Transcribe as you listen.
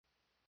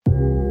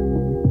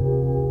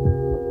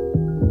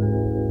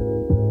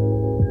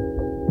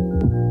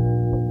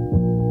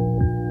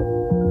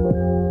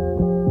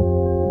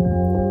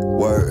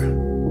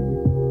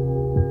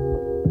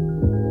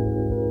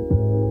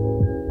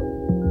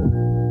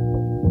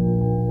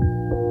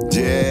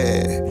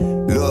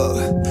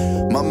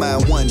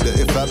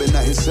wonder if I've been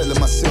out here selling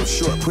myself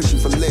short, pushing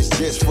for less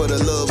just for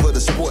the love of the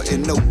sport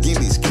and no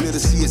gimmicks. Clear to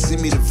see it's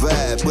in me the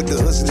vibe, but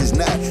the hustle is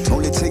not.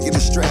 Only taking the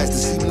strides to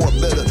see more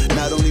better,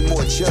 not only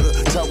more cheddar.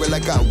 Talking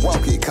like I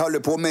walk it, call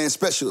it poor man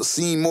special.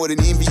 Seen more than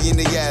envy in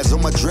the eyes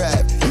on my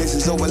drive.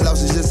 Lessons over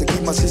losses just to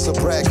keep my shit so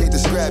pride. Can't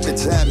describe the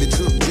time it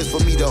took just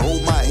for me to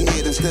hold my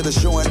head instead of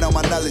showing all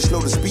my knowledge, slow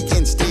to speak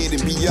instead.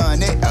 And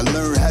beyond that, I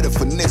learned how to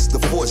finesse the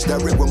force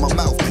direct with my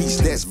mouthpiece.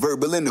 That's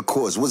verbal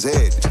intercourse. What's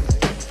head?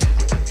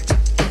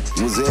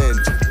 What's head?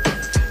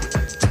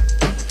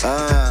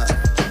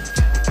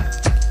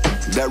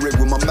 Direct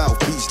with my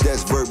mouthpiece.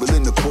 That's verbal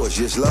intercourse.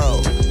 Yes,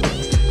 Lord.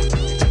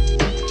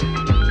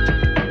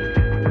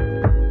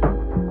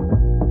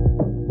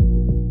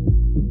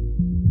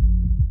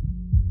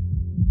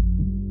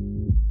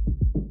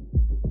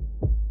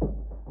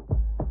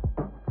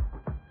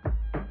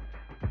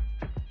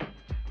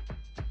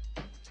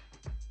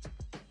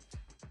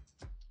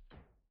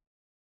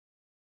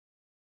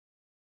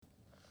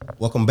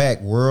 Welcome back,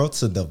 world,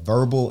 to the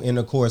Verbal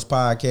Intercourse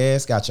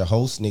Podcast. Got your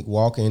host, Nick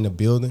Walker, in the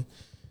building.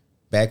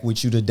 Back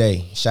with you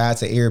today. Shout out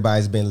to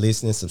everybody who's been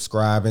listening,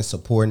 subscribing,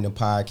 supporting the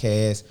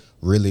podcast.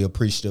 Really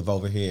appreciative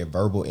over here at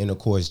Verbal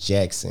Intercourse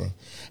Jackson.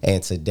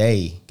 And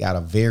today, got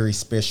a very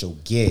special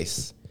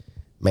guest.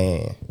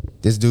 Man,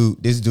 this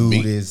dude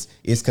is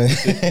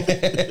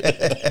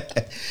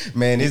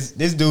man,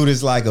 this dude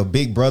is like a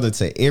big brother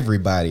to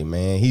everybody,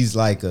 man. He's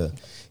like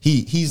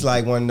He's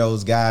like one of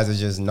those guys that's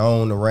just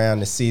known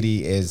around the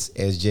city as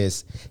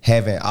just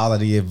having all of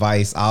the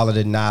advice, all of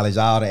the knowledge,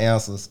 all the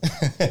answers.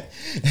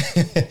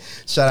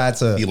 Shout out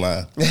to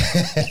Elon.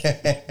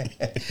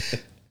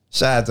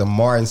 Shout out to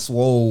Martin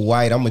Swole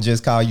White. I'm gonna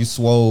just call you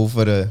Swole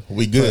for the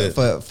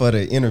for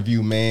the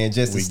interview, man.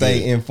 Just to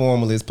stay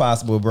informal as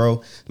possible,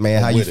 bro.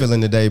 Man, how you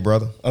feeling today,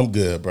 brother? I'm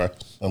good, bro.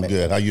 I'm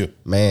good. How you?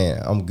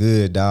 Man, I'm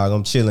good, dog.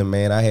 I'm chilling,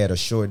 man. I had a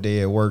short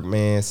day at work,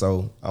 man,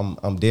 so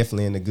I'm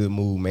definitely in a good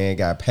mood, man.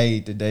 Got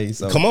paid today,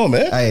 so come on,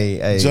 man.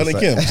 Hey, Johnny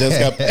Kim just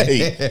got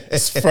paid.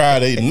 It's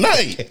Friday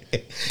night.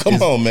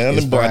 Come on, man.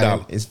 Let me buy a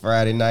dollar. It's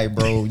Friday night,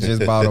 bro.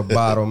 Just bought a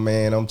bottle,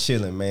 man. I'm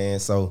chilling, man.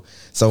 So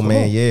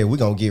man, yeah, we're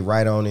gonna get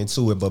right on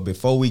into it. But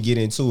before we get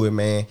into it,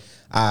 man,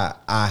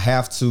 I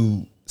have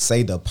to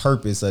say the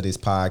purpose of this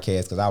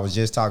podcast, because I was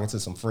just talking to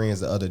some friends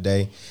the other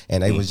day,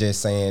 and they was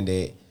just saying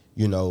that,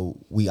 you know,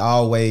 we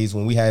always,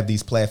 when we have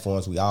these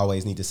platforms, we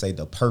always need to say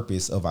the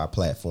purpose of our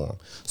platform.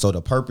 So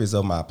the purpose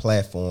of my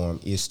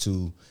platform is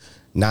to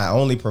not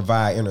only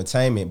provide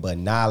entertainment, but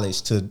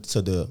knowledge to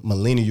the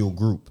millennial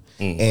group.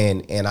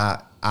 And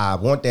I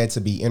want that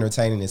to be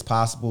entertaining as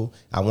possible.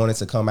 I want it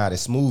to come out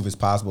as smooth as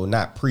possible,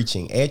 not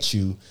preaching at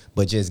you,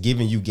 but just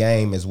giving you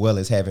game as well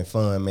as having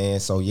fun, man.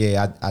 So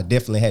yeah, I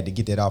definitely had to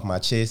get that off my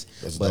chest.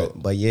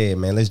 But yeah,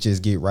 man, let's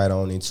just get right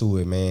on into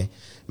it, man.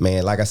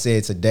 Man, like I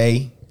said,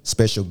 today,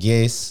 special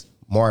guest,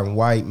 Martin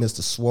White,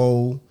 Mr.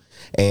 Swole,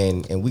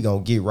 and we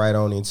gonna get right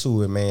on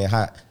into it, man.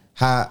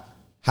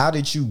 How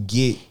did you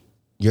get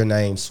your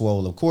name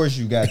Swole? Of course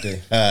you got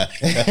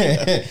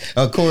the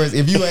of course,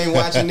 if you ain't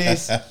watching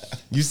this,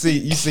 you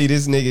see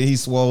this nigga,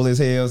 he's swole as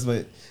hell.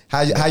 But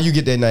how you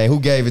get that name? Who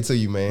gave it to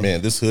you, man?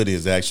 Man, this hoodie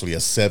is actually a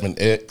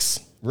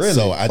 7X. Really?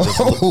 So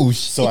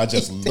I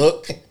just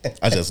look.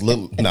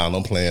 Nah,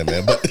 I'm playing,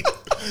 man. But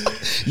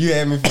you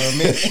had me for a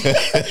minute.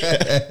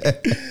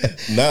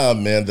 Nah,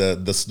 man,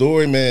 the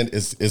story, man,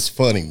 is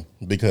funny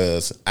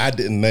because I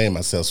didn't name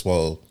myself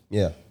Swole.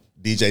 Yeah.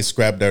 DJ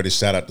Scrap Dirty,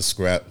 shout out to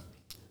Scrap,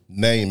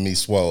 named me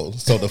Swole.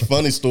 So the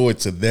funny story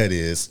to that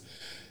is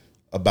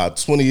about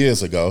 20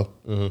 years ago,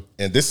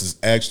 and this is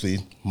actually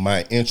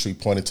my entry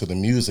point into the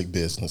music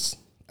business.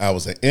 I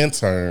was an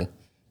intern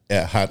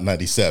at Hot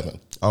 97.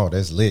 Oh,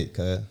 that's lit,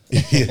 cuz.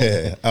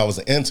 Yeah, I was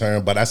an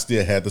intern, but I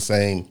still had the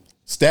same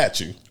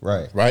statue.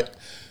 Right.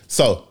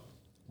 So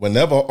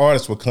whenever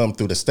artists would come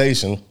through the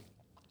station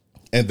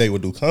and they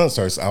would do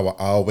concerts, I would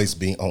always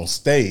be on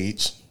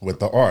stage with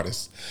the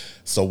artists.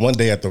 So one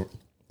day at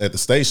the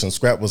station,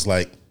 Scrap was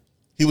like,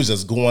 he was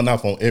just going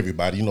off on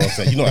everybody. You know what I'm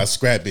saying? You know how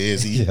Scrap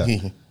is.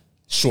 He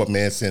short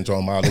man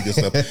syndrome, all that good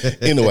stuff.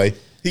 Anyway,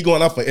 he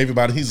going off for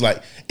everybody. He's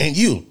like, and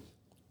you,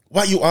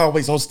 why you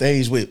always on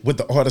stage with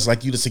the artists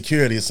like you the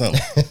security or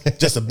something?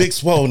 Just a big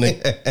swole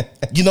nigga.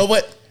 You know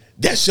what?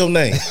 That's your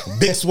name.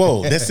 Big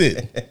Swole. That's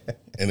it.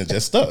 And it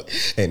just stuck.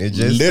 And it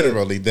just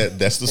literally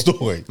that's the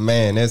story.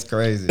 Man, that's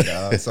crazy,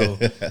 dog.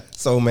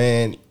 So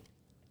man,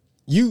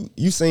 you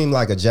seem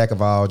like a jack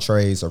of all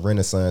trades, a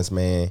renaissance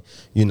man.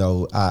 You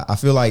know, I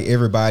feel like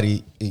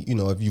everybody, you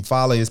know, if you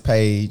follow his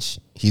page,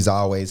 he's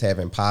always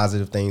having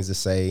positive things to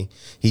say.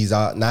 He's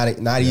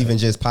not even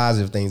just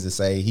positive things to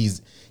say.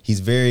 He's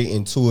very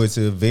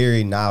intuitive,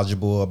 very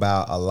knowledgeable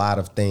about a lot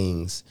of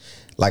things.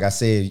 Like I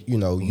said, you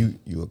know,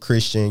 you're a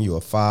Christian, you're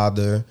a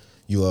father,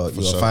 you're a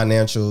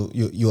financial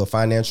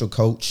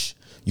coach,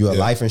 you're a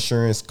life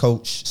insurance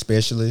coach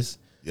specialist.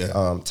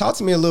 Yeah. Talk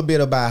to me a little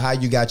bit about how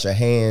you got your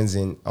hands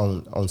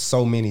on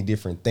so many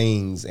different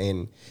things,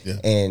 and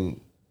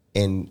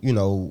you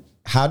know,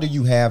 how do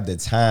you have the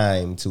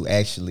time to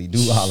actually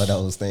do all of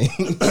those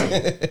things?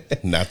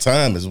 Now,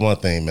 time is one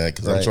thing, man,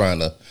 because I'm trying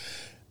to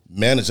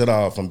manage it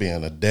all from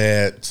being a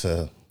dad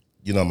to,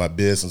 you know, my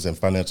business and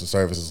financial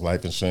services,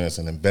 life insurance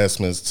and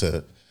investments,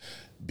 to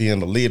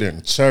being a leader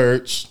in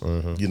church,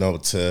 you know,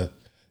 to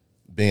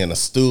being a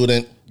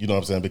student, you know what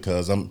I'm saying?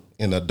 Because I'm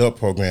in an adult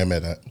program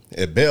at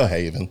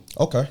Belhaven.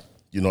 Okay.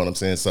 You know what I'm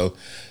saying? So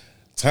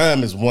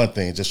time is one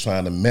thing, just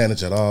trying to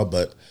manage it all.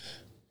 But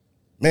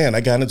man,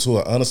 I got into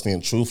it honestly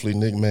and truthfully,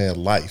 nigga,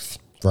 man, life.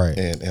 Right.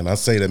 And I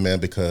say that, man,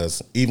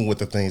 because even with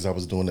the things I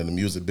was doing in the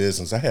music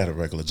business, I had a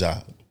regular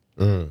job.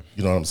 You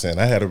know what I'm saying?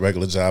 I had a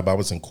regular job. I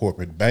was in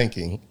corporate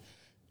banking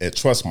at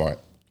Trustmark.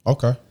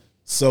 Okay.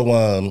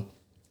 So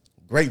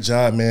great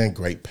job, man,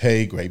 great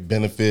pay, great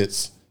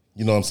benefits.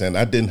 You know what I'm saying?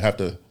 I didn't have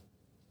to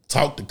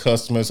talk to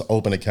customers,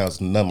 open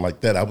accounts, nothing like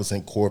that. I was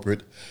in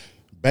corporate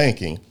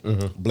banking,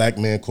 black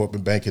man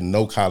corporate banking,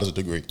 no college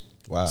degree.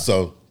 Wow.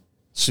 So,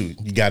 shoot,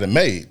 you got it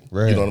made.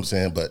 Right. You know what I'm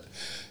saying? But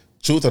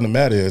truth of the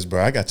matter is,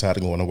 bro, I got tired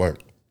of going to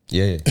work.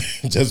 Yeah.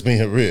 Just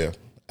being real.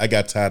 I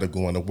got tired of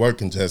going to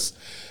work and just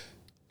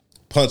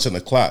punching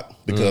the clock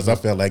because I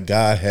felt like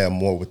God had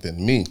more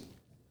within me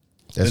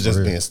than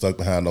just being stuck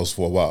behind those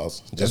four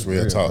walls. Just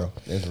real talk. Bro.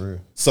 That's real.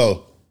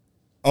 So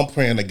I'm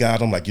praying to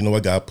God. I'm like, you know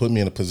what, God, put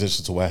me in a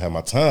position to where I have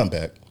my time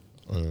back,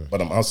 but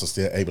I'm also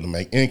still able to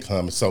make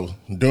income. And so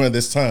during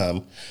this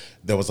time,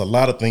 there was a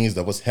lot of things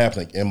that was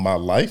happening in my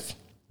life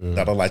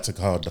that I like to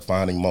call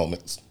defining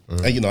moments.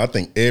 And, you know, I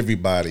think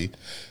everybody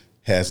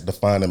has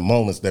defining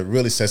moments that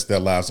really sets their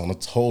lives on a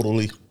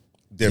totally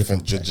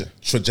different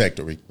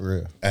trajectory.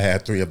 Real. I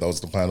had 3 of those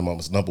defining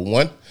moments. Number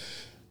 1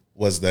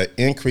 was the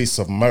increase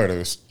of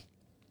murders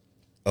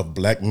of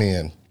black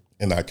men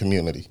in our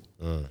community.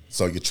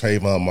 So your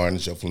Trayvon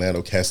Martins, your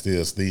Philando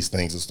Castiles, these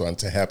things are starting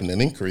to happen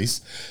and increase.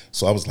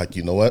 So I was like,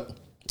 you know what?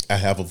 I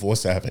have a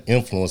voice, I have an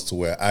influence to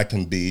where I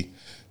can be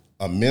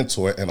a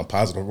mentor and a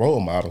positive role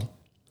model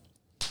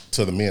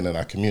to the men in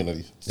our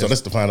community. So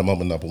that's defining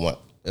moment number 1.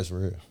 That's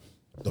real.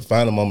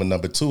 Defining moment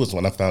number 2 is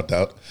when I found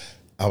out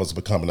I was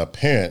becoming a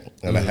parent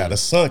and I had a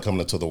son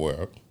coming into the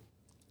world.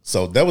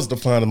 So that was the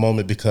defining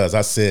moment because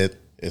I said,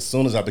 as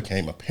soon as I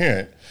became a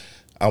parent,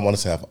 I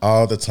wanted to have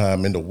all the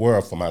time in the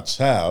world for my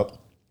child,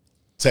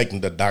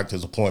 taking the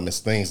doctor's appointments,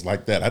 things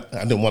like that.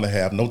 I didn't want to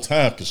have no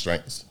time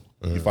constraints.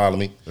 You follow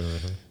me?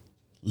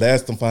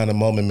 Last defining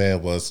moment,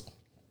 man, was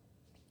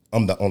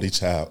I'm the only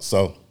child.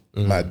 So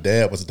my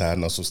dad was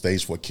diagnosed with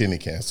stage 4 kidney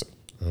cancer.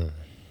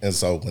 And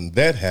so when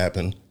that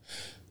happened,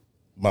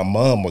 my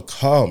mom would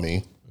call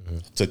me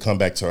to come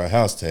back to her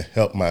house to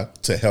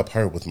help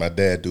her with my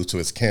dad due to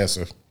his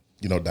cancer,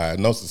 you know,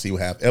 diagnosis. He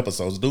would have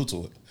episodes due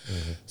to it.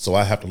 So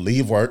I have to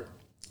leave work,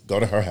 go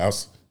to her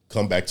house,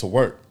 come back to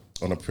work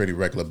on a pretty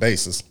regular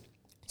basis.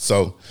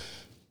 So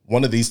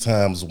one of these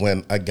times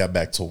when I got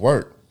back to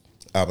work,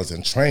 I was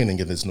in training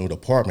in this new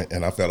department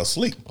and I fell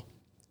asleep.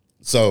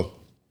 So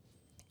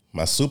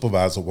my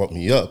supervisor woke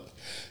me up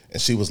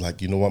and she was like,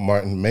 you know what,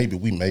 Martin, maybe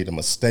we made a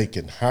mistake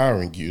in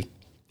hiring you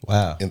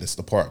in this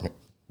department.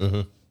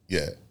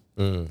 Yeah.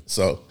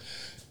 So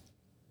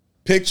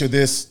picture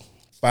this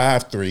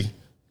 5'3",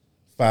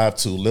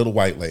 5'2", little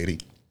white lady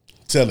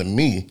telling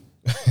me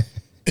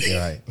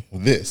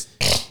this.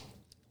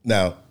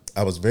 Now,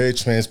 I was very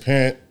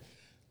transparent,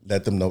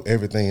 let them know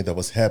everything that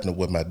was happening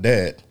with my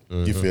dad.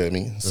 You feel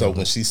me? So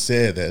when she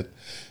said that,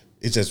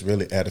 it just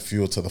really added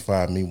fuel to the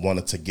fire of me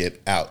wanting to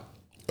get out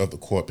of the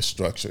corporate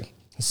structure.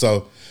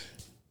 So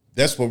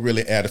that's what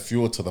really added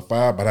fuel to the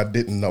fire, but I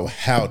didn't know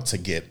how to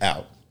get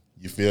out.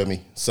 You feel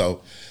me?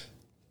 So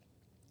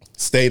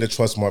stayed at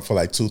Trustmark for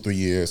like 2-3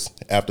 years.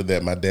 After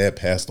that, my dad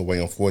passed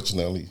away,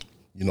 unfortunately.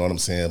 You know what I'm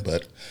saying?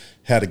 But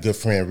had a good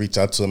friend reach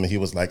out to him, and he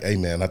was like, hey,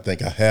 man, I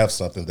think I have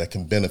something that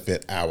can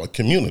benefit our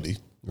community.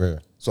 Yeah.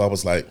 So I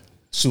was like,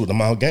 shoot,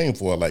 I'm out game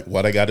for it. Like,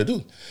 what I got to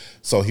do?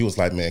 So he was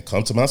like, man,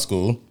 come to my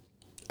school.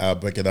 I'll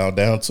break it all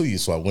down to you.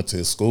 So I went to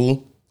his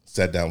school,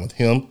 sat down with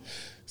him,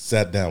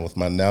 sat down with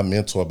my now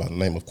mentor by the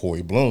name of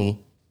Corey Bloom.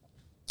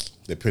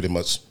 They pretty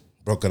much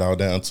broke it all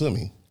down to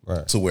me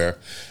to where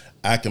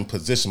I can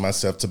position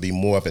myself to be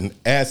more of an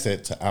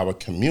asset to our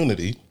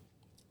community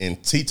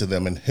and teaching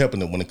them and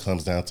helping them when it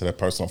comes down to their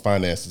personal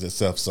finances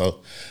itself.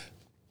 So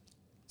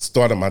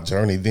started my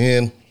journey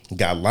then,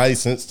 got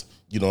licensed.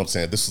 You know what I'm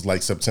saying? This was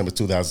like September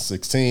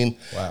 2016.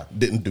 Wow.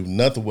 Didn't do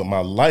nothing with my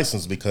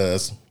license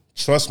because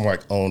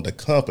Trustmark owned a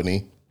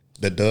company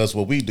that does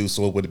what we do,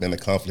 so it would have been a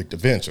conflict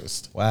of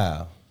interest.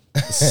 Wow.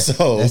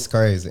 So that's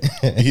crazy.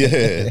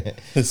 Yeah.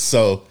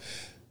 So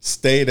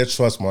stayed at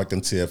Trustmark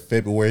until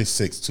February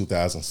 6,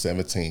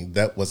 2017.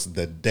 That was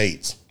the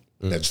date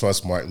that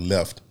Trustmark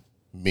left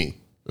me.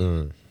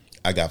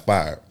 I got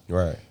fired.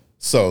 Right.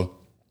 So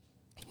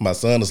my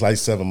son was like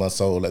 7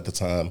 months old at the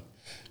time.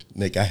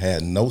 Nick, I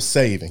had no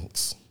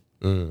savings.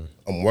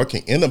 I'm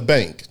working in a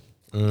bank.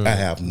 I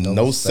have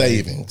no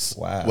savings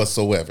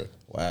whatsoever.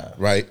 Wow.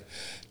 Right?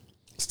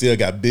 Still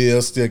got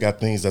bills, still got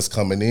things that's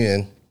coming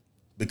in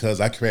because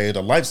I created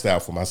a lifestyle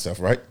for myself,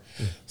 right?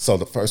 So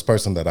the first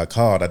person that I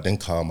called, I didn't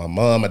call my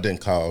mom. I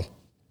didn't call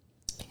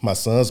my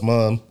son's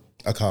mom.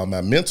 I called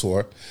my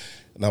mentor.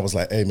 And I was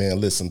like, hey, man,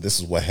 listen, this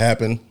is what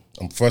happened.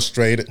 I'm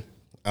frustrated.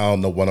 I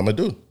don't know what I'm going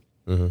to do.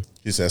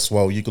 He said,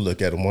 Swole, you can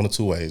look at it one of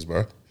two ways,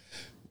 bro.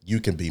 You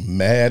can be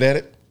mad at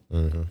it,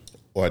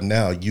 or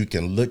now you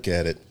can look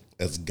at it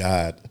as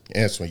God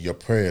answering your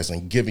prayers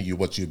and giving you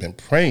what you've been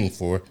praying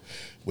for,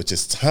 which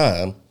is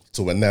time,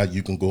 to where now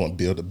you can go and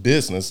build a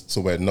business to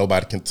where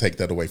nobody can take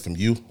that away from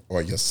you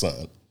or your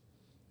son.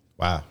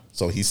 Wow.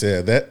 So he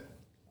said that,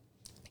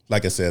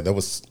 like I said, that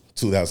was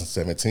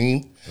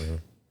 2017.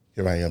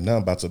 Here I am now,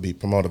 about to be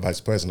promoted vice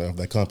president of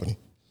that company.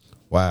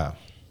 Wow.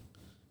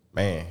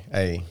 Man,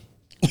 hey.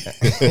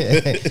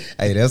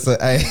 Hey, that's a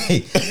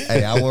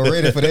hey, I wasn't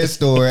ready for that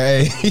story.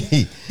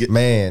 Hey,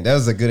 man, that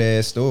was a good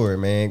ass story,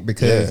 man.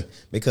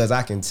 Because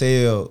I can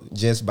tell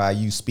just by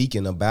you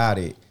speaking about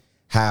it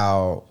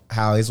how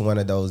it's one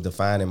of those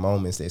defining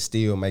moments that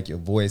still make your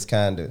voice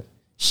kind of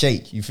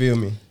shake. You feel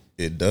me?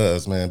 It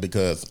does, man,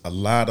 because a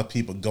lot of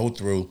people go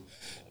through,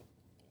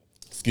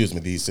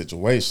 these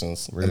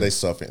situations, and they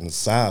suffer in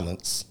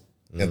silence,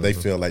 and they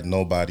feel like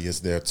nobody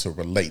is there to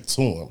relate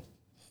to them.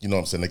 You know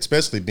what I'm saying?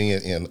 Especially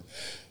being in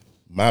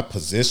my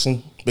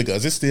position,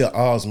 because it still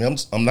awes me.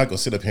 I'm not going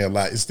to sit up here and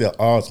lie. It still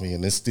awes me,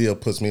 and it still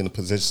puts me in a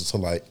position to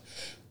like,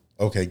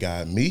 okay,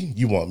 God,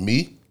 you want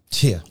me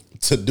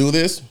to do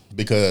this?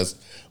 Because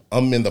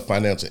I'm in the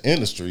financial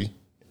industry,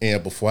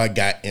 and before I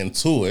got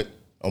into it,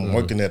 I'm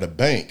working at a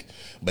bank.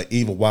 But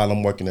even while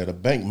I'm working at a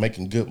bank,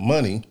 making good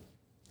money,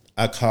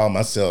 I call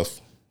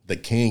myself the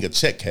king of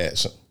check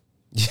cashing.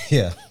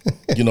 Yeah.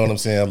 You know what I'm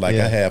saying? Like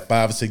I have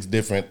 5 or 6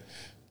 different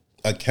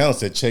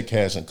accounts at check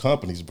cashing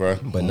companies, bro.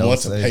 But no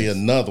to pay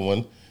another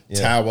one,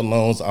 tower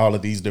loans, all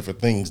of these different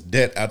things,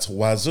 debt out to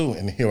wazoo.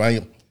 And here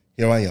I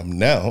am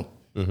now,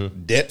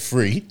 debt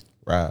free.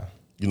 Right.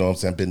 You know what I'm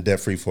saying? Been debt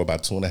free for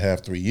about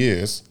 2.5, 3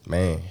 years.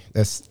 Man,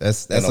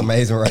 that's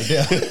amazing right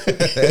there.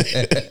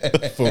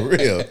 For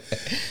real.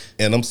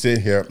 And I'm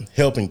sitting here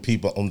helping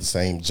people on the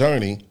same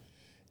journey.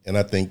 And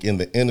I think in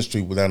the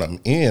industry that I'm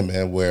in,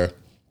 man, where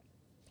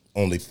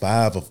only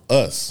 5%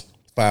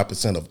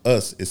 of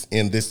us is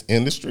in this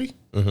industry,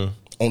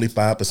 only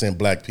 5%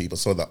 black people.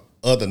 So the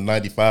other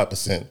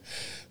 95%,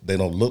 they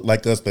don't look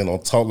like us, they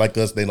don't talk like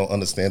us, they don't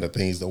understand the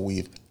things that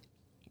we've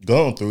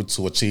gone through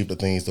to achieve the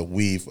things that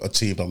we've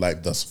achieved in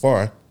life thus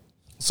far.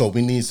 So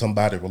we need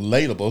somebody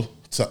relatable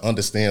to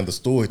understand the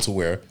story, to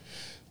where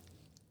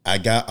I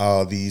got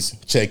all these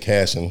check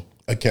cashing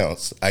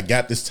accounts, I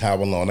got this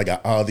tower loan, I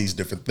got all these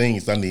different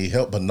things, I need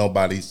help, but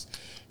nobody's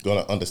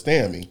gonna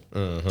understand me.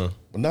 But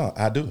no,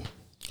 I do.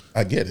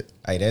 I get it.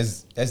 Hey,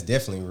 that's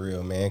definitely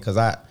real, man. Cause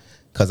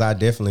I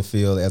definitely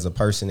feel, as a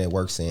person that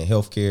works in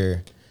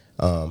healthcare,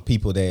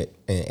 people that,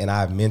 and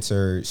I've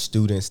mentored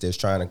students that's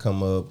trying to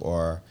come up,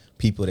 or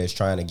people that's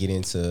trying to get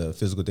into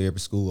physical therapy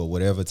school or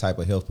whatever type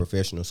of health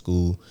professional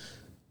school.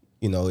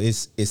 You know,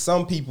 it's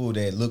some people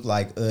that look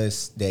like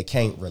us that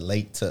can't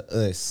relate to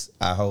us.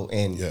 I hope,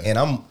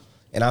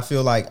 and I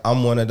feel like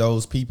I'm one of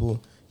those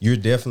people. You're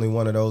definitely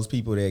one of those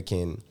people that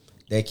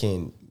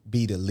can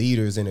be the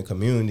leaders in the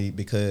community,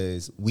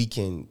 because we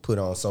can put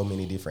on so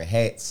many different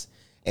hats,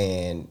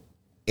 and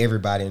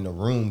everybody in the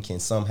room can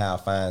somehow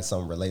find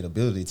some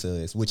relatability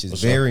to us, which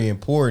is very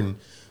important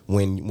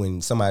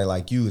when somebody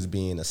like you is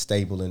being a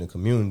staple in the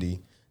community,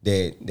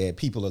 that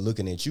people are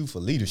looking at you for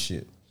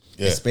leadership,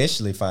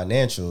 especially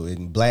financial,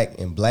 and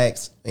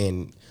blacks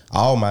and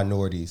all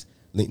minorities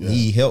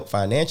need help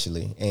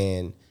financially.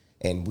 And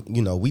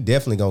you know, we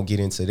definitely gonna get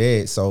into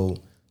that. So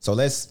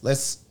let's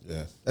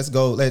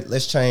go.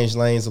 Let's change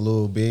lanes a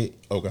little bit.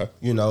 Okay.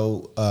 You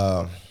know,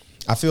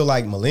 I feel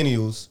like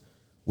millennials,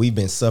 we've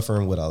been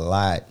suffering with a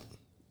lot.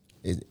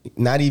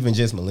 Not even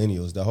just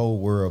millennials, the whole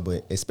world,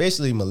 but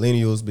especially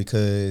millennials,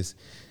 because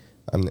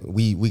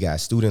we got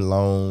student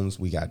loans,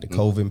 we got the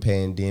COVID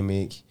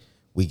pandemic,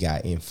 we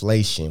got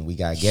inflation, we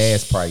got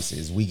gas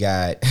prices, we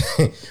got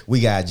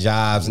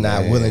jobs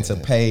not willing to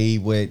pay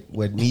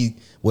what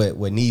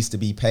needs to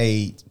be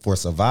paid for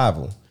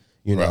survival.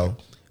 You know,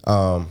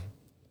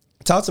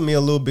 talk to me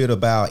a little bit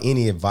about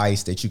any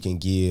advice that you can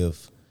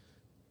give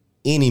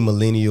any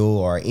millennial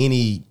or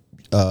any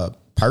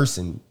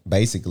person,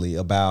 basically,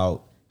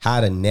 about how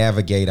to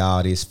navigate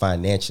all this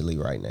financially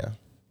right now.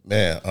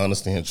 Man,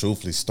 honestly and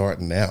truthfully,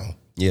 start now.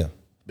 Yeah.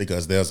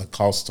 Because there's a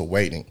cost to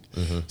waiting.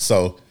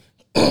 So,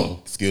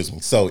 excuse me.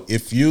 So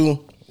if you're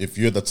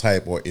the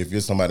type, or if you're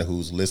somebody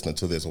who's listening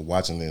to this or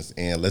watching this,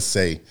 and let's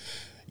say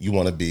you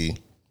want to be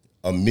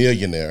a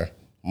millionaire,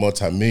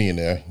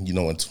 multimillionaire, you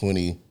know, in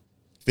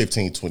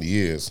 15, 20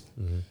 years,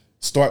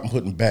 start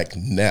putting back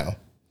now.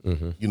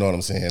 You know what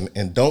I'm saying?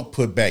 And don't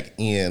put back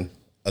in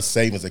a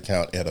savings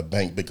account at a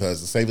bank, because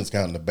the savings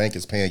account in the bank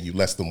is paying you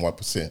less than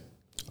 1%.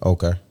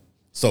 Okay.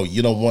 So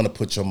you don't want to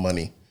put your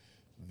money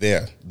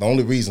there. The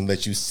only reason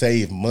that you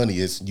save money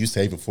is you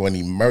save it for an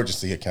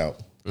emergency account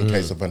in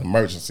case of an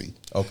emergency.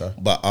 Okay.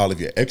 But all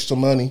of your extra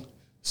money,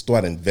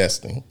 start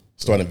investing.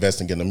 Start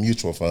investing in a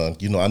mutual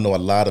fund. You know, I know a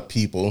lot of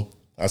people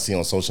I see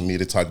on social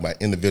media talk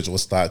about individual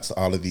stocks,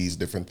 all of these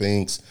different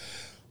things.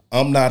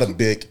 I'm not a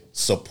big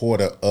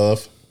supporter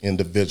of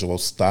individual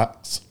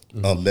stocks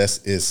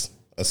unless it's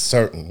a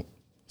certain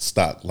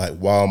stock, like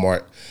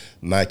Walmart,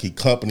 Nike,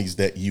 companies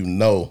that you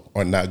know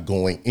are not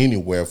going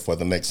anywhere for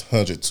the next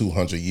 100,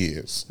 200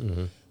 years.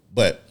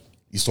 But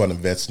you start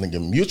investing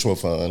in mutual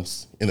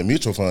funds. In a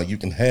mutual fund, you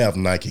can have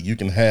Nike, you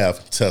can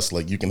have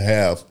Tesla, you can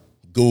have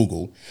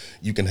Google,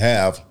 you can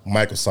have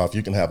Microsoft,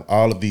 you can have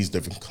all of these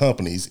different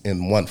companies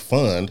in one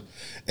fund,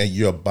 and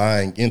you're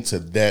buying into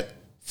that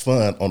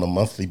fund on a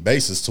monthly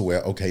basis to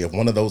where, okay, if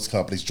one of those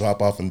companies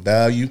drop off in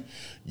value,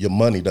 your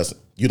money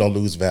you don't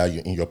lose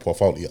value in your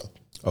portfolio.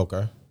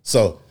 Okay.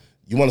 So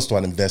you want to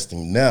start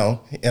investing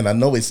now, and I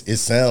know it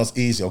sounds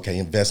easy. Okay,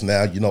 invest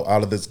now. You know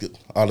all of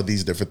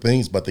these different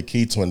things, but the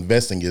key to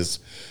investing is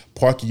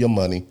parking your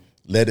money,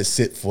 let it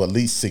sit for at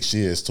least 6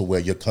 years to where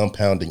you're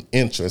compounding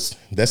interest.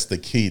 That's the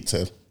key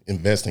to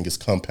investing, is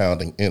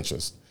compounding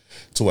interest.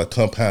 To where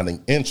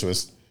compounding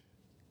interest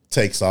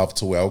takes off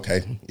to where,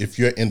 okay, if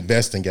you're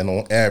investing and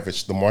on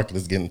average the market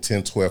is getting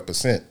 10,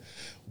 12%,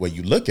 where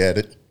you look at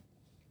it,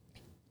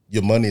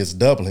 your money is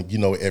doubling,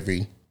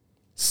 every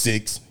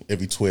 6,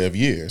 every 12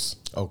 years.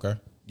 Okay.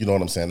 You know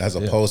what I'm saying? As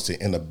opposed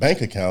to in a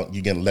bank account,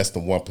 you're getting less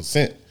than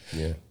 1%.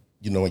 Yeah.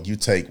 When you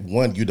take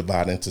one, you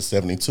divide into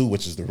 72,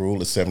 which is the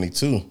rule of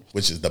 72,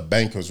 which is the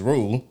banker's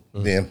rule.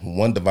 Then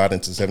 1 divided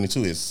into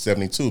 72 is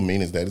 72,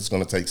 meaning that it's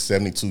going to take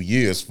 72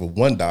 years for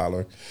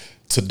 $1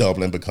 to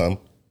double and become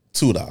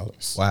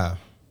 $2. Wow.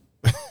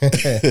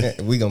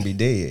 We gonna be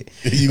dead.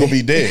 You're gonna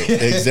be dead.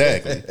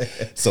 Exactly.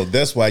 So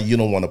that's why you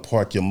don't want to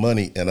park your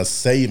money in a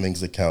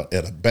savings account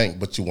at a bank,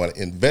 but you want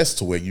to invest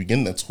to where you're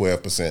getting that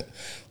 12%.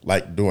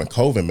 Like during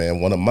COVID, man,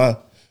 one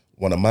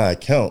of my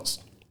accounts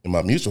in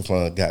my mutual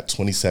fund got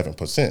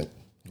 27%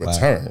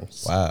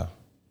 returns. Wow.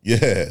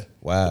 Yeah.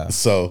 Wow.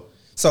 So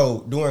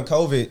during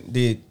COVID,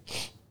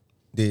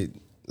 did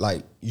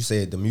like you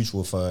said, the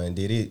mutual fund,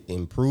 did it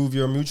improve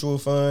your mutual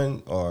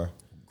fund or?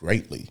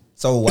 Greatly.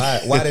 So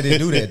why did it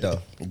do that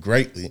though?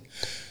 Greatly.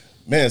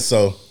 Man,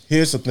 so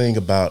here's the thing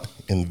about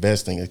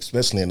investing,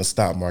 especially in the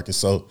stock market.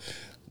 So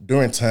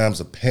during times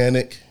of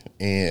panic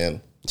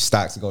and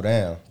stocks go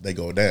down. They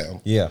go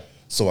down. Yeah.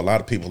 So a lot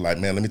of people are like,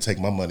 man, let me take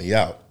my money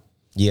out.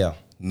 Yeah.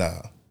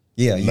 Nah.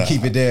 Yeah, you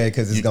keep it there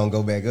because it's going to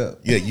go back up.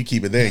 Yeah, you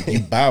keep it there and you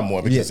buy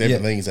more because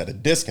everything's at a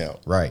discount.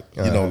 Right.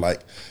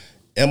 Like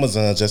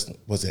Amazon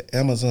was it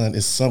Amazon?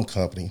 It's some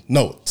company.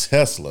 No,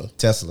 Tesla.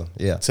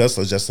 Yeah.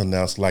 Tesla just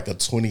announced like a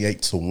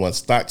 28-to-1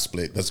 stock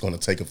split that's going to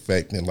take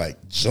effect in like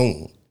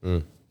June.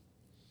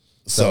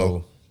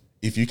 So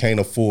if you can't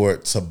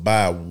afford to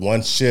buy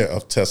one share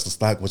of Tesla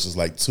stock, which is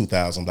like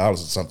 $2,000 or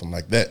something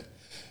like that,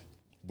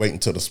 wait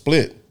until the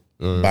split,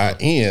 buy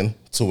in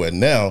to it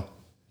now,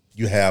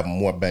 you have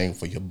more bang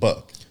for your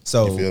buck.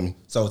 So you feel me?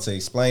 So to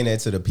explain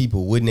that to the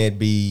people, wouldn't that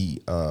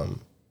be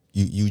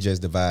you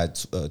just divide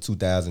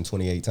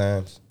 2,028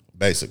 times?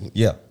 Basically.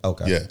 Yeah.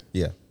 Okay.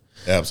 Yeah.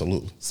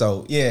 Absolutely.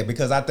 So yeah,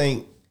 because I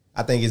think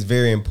it's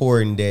very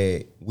important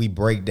that we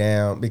break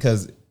down,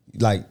 because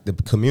like the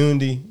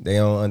community, they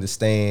don't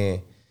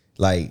understand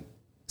like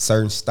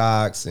certain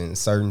stocks and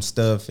certain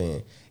stuff,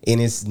 and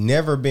it's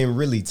never been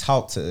really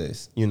taught to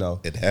us,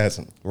 It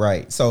hasn't.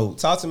 Right. So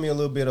talk to me a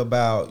little bit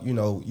about,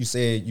 you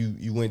said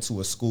you went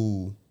to a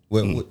school.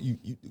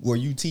 Were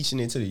you teaching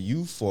it to the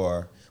youth,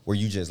 or were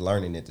you just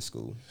learning at the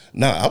school?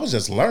 No, I was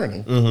just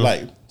learning.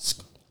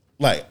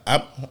 Like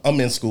I'm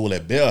in school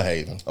at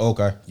Belhaven.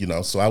 Okay.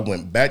 So I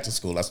went back to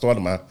school. I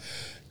started my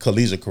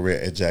collegiate career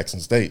at Jackson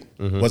State.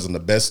 Wasn't the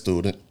best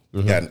student.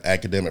 Got an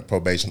academic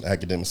probation,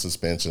 academic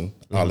suspension,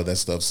 all of that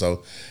stuff.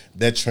 So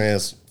that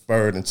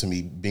transferred into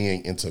me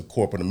being into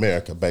corporate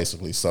America,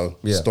 basically. So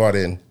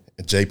started in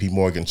JP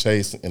Morgan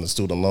Chase in the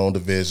student loan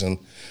division.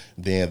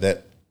 Then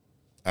that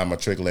I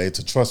matriculated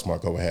to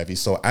Trustmark or what have you.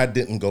 So I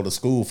didn't go to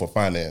school for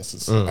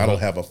finances. I don't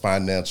have a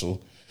financial,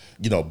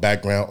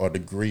 background or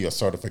degree or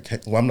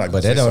certification. Well, I'm not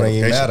going to say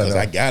certification because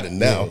I got it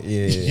now.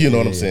 You know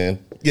what I'm saying?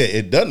 Yeah,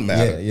 it doesn't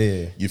matter.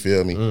 Yeah. You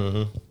feel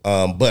me?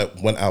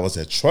 But when I was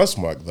at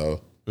Trustmark,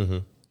 though,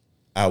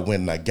 I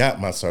went and I got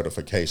my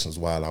certifications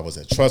while I was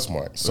at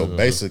Trustmark. So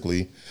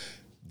basically,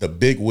 the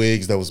big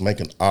wigs that was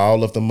making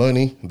all of the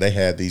money, they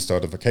had these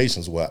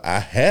certifications. Well, I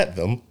had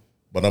them,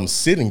 but I'm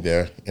sitting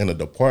there in a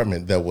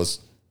department that was,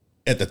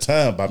 at the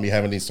time, by me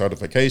having these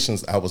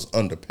certifications, I was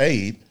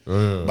underpaid,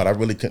 but I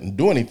really couldn't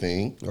do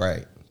anything.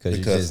 Right. Because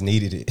you just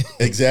needed it.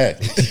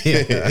 Exactly.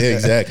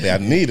 Exactly. I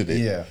needed it.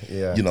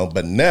 Yeah.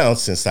 But now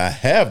since I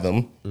have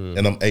them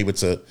and I'm able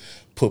to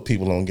put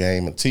people on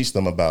game and teach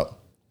them about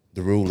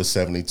the rule of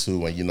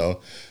 72 and,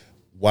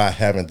 why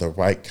having the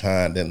right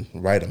kind and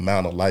right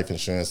amount of life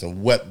insurance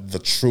and what the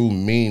true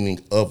meaning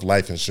of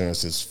life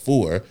insurance is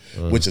for,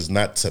 which is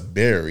not to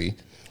bury,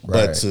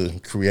 but to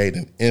create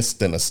an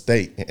instant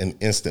estate and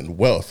instant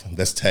wealth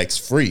that's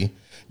tax-free.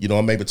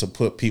 I'm able to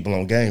put people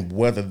on game,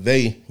 whether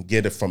they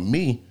get it from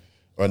me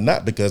or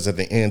not, because at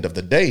the end of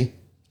the day,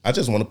 I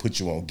just want to put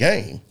you on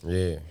game.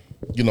 Yeah.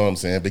 You know what I'm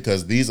saying?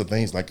 Because these are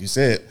things, like you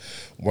said,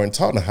 weren't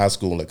taught in high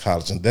school and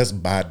college, and that's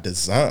by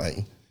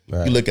design.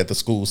 Right. You look at the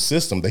school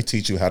system, they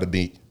teach you how to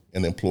be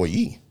an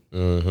employee.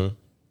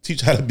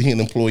 teach how to be an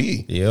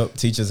employee. Yep.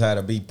 Teach us how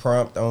to be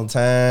prompt on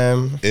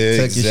time. Exactly.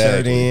 Tuck your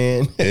shirt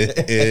in.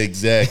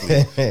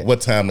 Exactly.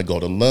 What time to go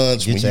to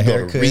lunch, Get when your you go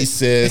haircut. to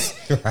recess,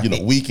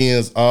 Right.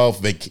 Weekends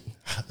off,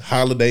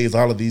 holidays,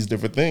 all of these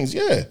different things.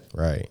 Yeah.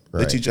 Right.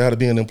 They teach you how to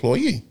be an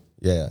employee.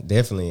 Yeah,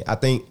 definitely. I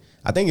think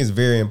it's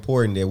very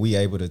important that we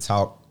able to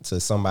talk to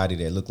somebody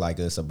that look like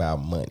us about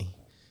money.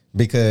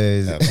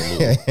 Because and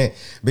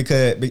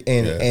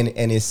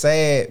it's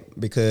sad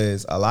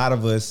because a lot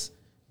of us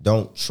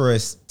don't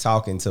trust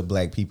talking to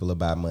black people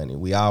about money.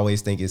 We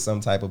always think it's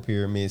some type of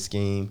pyramid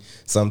scheme,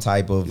 some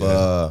type of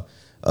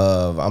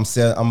I'm a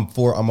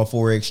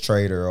forex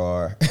trader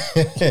or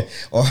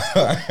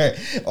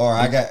or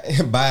I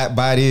got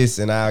buy this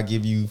and I'll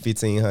give you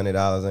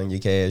 $1,500 on your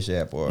Cash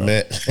App or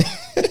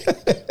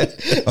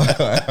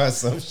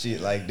some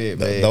shit like that,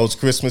 man. Those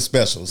Christmas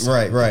specials.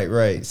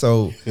 Right.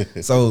 So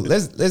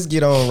let's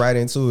get on right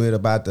into it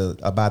about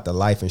the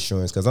life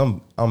insurance, because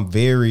I'm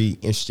very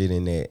interested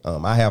in that.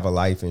 I have a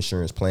life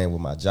insurance plan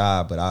with my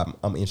job, but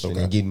I'm interested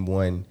in getting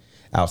one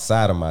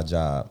outside of my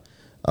job.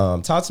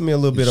 Talk to me a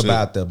little bit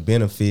about the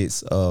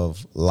benefits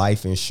of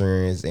life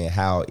insurance and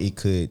how it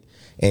could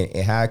and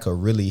how it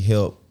could really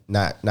help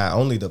not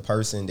only the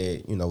person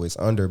that is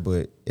under,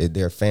 but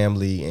their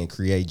family, and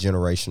create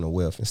generational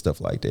wealth and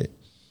stuff like that.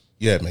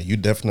 Yeah, man, you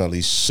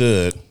definitely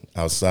should,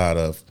 outside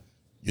of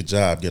your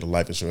job, get a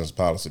life insurance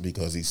policy,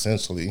 because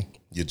essentially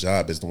your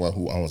job is the one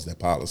who owns that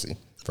policy.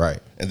 Right.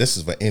 And this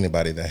is for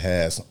anybody that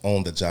has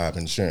on-the-job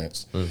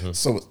insurance.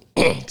 So,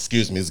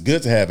 excuse me, it's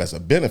good to have as a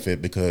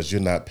benefit because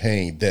you're not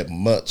paying that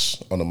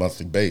much on a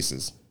monthly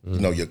basis.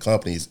 Your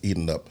company is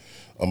eating up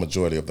a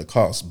majority of the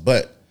cost,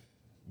 but,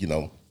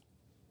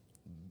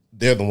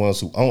 they're the ones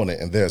who own it.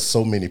 And there are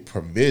so many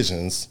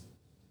provisions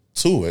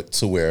to it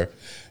to where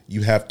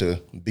you have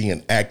to be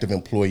an active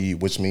employee,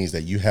 which means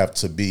that you have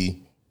to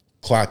be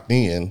clocked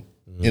in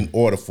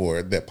order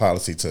for that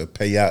policy to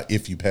pay out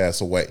if you pass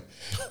away.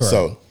 Right.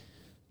 So,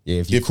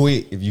 yeah, if you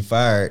quit, if you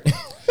fired,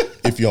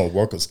 if you're on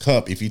workers'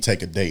 comp, if you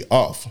take a day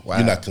off,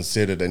 you're not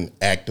considered an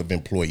active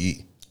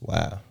employee.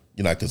 Wow.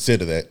 You're not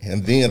considered that.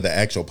 And then the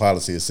actual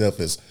policy itself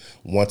is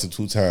 1 to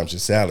 2 times your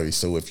salary.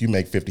 So if you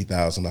make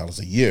 $50,000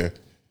 a year,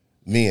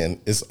 then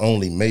it's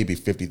only maybe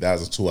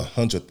 $50,000 to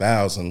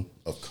 $100,000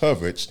 of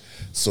coverage.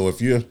 So if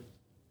you're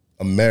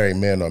a married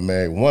man or a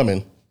married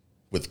woman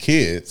with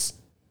kids,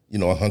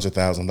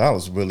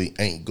 $100,000 really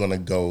ain't gonna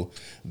go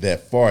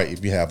that far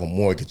if you have a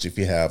mortgage, if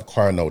you have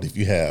car note, if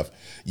you have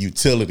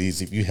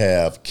utilities, if you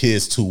have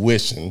kids'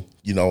 tuition,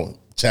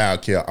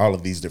 childcare, all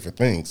of these different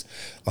things.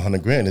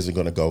 $100,000 isn't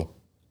gonna go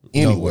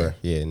anywhere.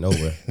 Yeah,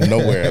 nowhere.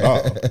 Nowhere at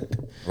all.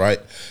 Right?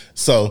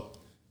 So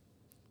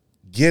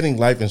getting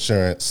life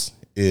insurance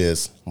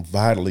is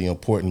vitally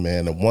important,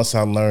 man. And once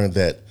I learned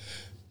that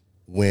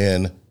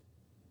when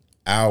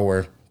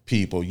our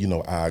people,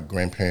 our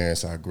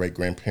grandparents, our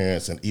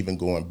great-grandparents, and even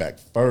going back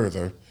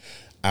further,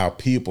 our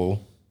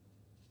people,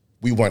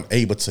 we weren't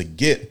able to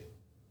get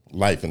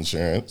life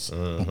insurance,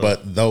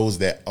 but those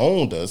that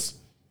owned us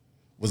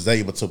was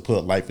able to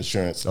put life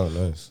insurance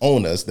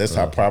on us. That's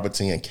how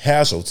property and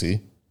casualty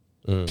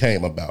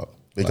came about,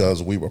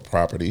 because we were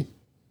property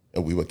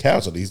and we were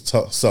casualties.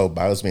 So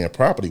by us being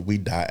property, we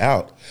die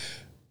out.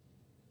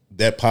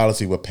 That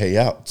policy would pay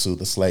out to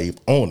the slave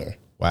owner.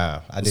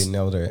 Wow, I didn't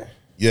know that.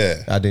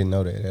 Yeah. I didn't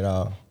know that at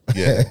all.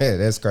 Yeah.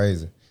 That's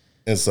crazy.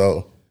 And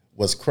so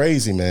what's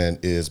crazy, man,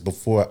 is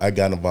before I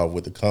got involved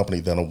with the company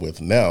that I'm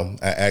with now,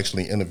 I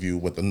actually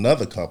interviewed with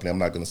another company. I'm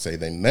not going to say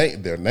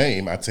their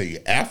name. I'll tell you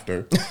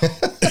after.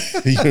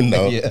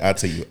 I'll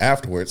tell you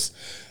afterwards.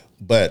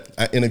 But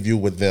I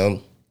interviewed with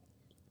them.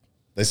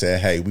 They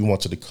said, hey, we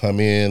want you to come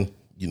in,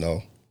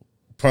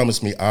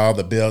 promise me all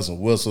the bells and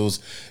whistles,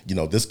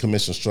 this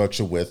commission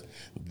structure with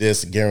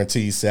this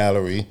guaranteed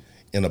salary.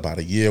 In about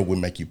a year, we'll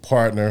make you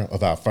partner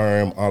of our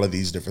firm, all of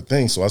these different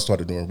things. So I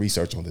started doing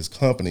research on this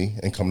company,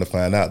 and come to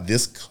find out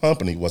this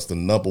company was the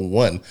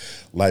 #1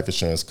 life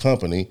insurance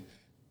company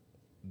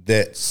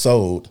that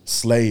sold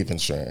slave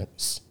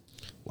insurance.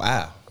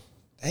 Wow.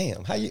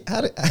 Damn.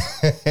 That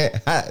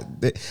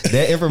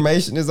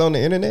information is on the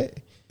internet?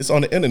 It's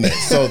on the internet.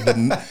 So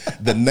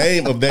the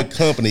name of that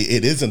company,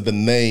 it isn't the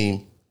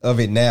name of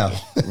it now.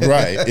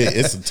 Right.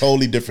 It's a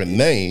totally different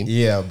name.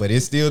 Yeah, but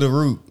it's still the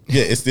root.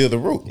 Yeah, it's still the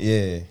root.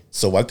 Yeah.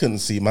 So I couldn't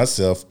see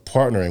myself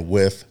partnering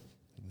with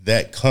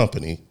that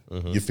company.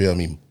 You feel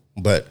me?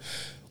 But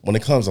when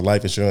it comes to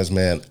life insurance,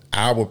 man,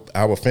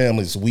 our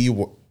families, we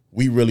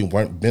really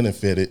weren't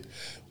benefited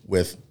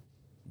with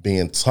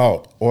being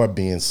taught or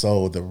being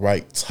sold the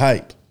right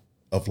type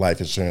of life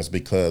insurance,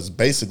 because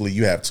basically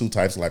you have 2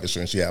 types of life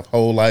insurance. You have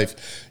whole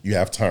life, you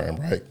have term,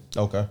 right?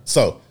 Okay.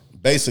 So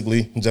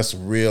basically, just a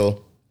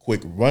real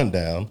quick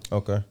rundown.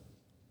 Okay.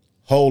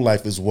 Whole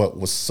life is what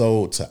was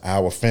sold to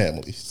our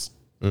families.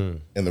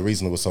 And the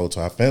reason it was sold to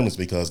our families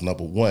because,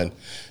 #1,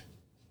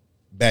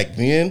 back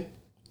then,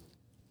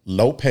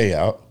 low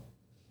payout.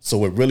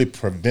 So it really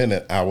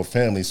prevented our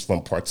families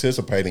from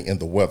participating in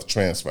the wealth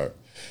transfer.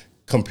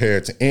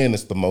 Compared to, and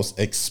it's the most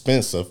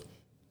expensive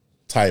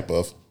type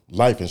of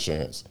life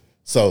insurance.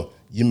 So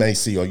you may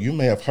see, or you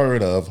may have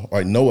heard of,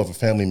 or know of a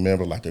family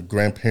member, like a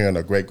grandparent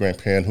or great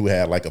grandparent, who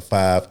had like a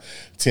 $5,000,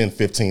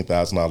 $10,000,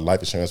 $15,000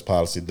 life insurance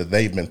policy that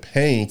they've been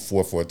paying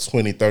for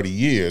 20, 30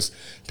 years,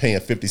 paying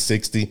 $50,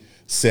 $60,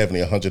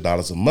 $70,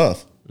 $100 a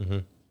month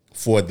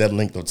for that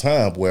length of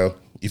time. Where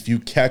if you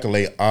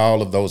calculate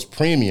all of those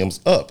premiums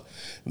up,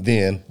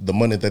 then the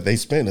money that they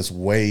spend is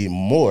way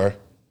more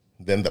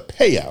than the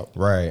payout.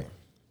 Right.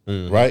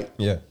 Right?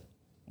 Yeah.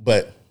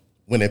 But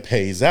when it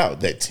pays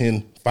out, that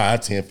 $5,000,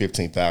 $10,000,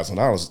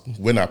 $15,000,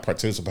 we're not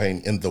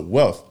participating in the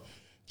wealth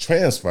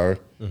transfer,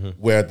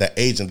 where the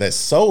agent that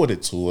sold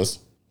it to us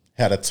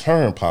had a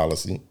term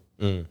policy,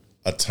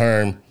 a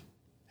term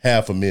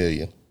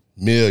 $500,000,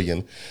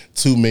 million,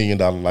 $2 million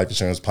life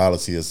insurance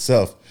policy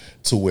itself,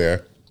 to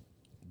where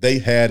they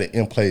had it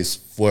in place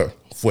for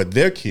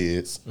their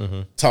kids,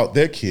 taught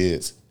their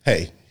kids,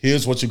 hey,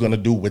 here's what you're going to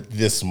do with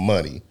this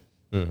money.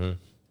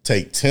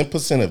 Take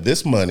 10% of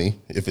this money.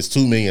 If it's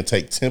 $2 million,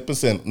 take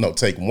 10%. No,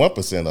 take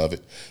 1% of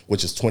it,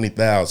 which is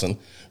 $20,000.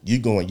 You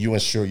go and you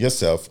insure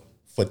yourself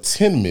for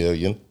 $10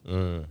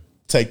 million.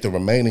 Take the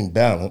remaining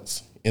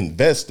balance,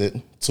 invest it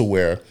to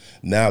where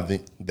now the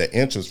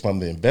interest from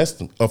the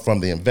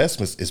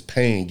investments is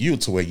paying you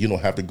to where you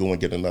don't have to go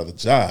and get another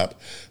job.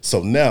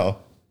 So now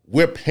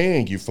we're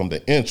paying you from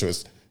the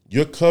interest.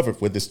 You're covered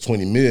with this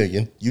 $20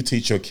 million. You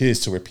teach your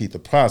kids to repeat the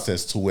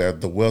process to where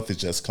the wealth is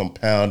just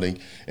compounding,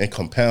 and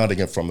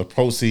from the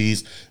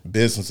proceeds,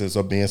 businesses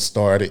are being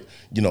started,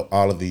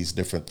 all of these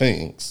different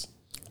things.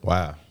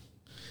 Wow.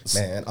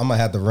 Man, I'm gonna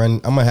have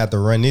to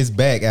run this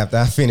back after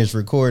I finish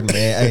recording,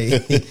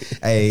 man.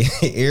 hey,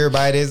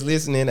 everybody that's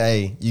listening,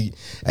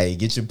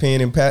 get your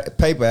pen and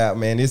paper out,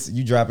 man.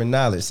 You dropping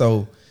knowledge.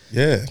 So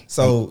yeah.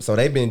 So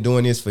they've been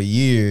doing this for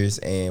years,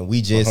 and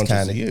we just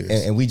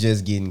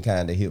getting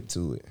kind of hip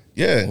to it.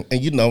 Yeah, and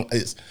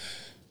it's.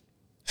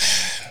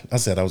 I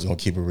said I was gonna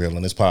keep it real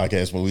on this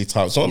podcast when we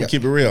talk, so I'm gonna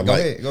keep it real. Go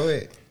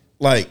ahead.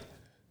 Like,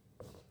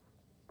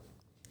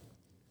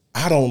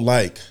 I don't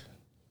like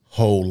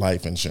whole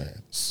life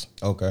insurance.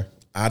 Okay.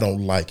 I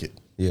don't like it.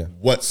 Yeah.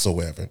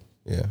 Whatsoever.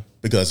 Yeah.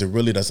 Because it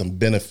really doesn't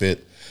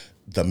benefit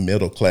the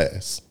middle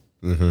class.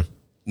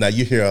 Now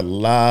you hear a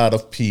lot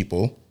of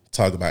people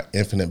talk about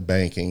infinite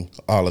banking,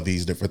 all of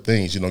these different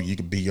things. You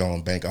could be your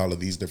own bank, all of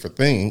these different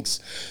things,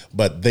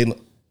 but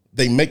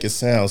they make it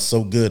sound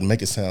so good,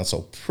 make it sound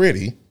so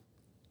pretty,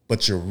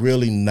 but you're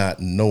really not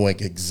knowing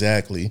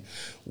exactly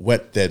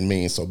what that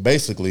means. So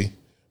basically,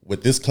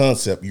 with this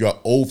concept, you're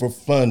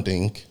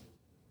overfunding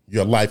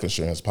your life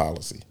insurance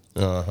policy.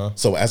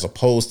 So as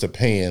opposed to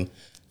paying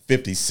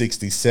 $50,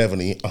 $60,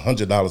 $70,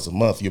 $100 a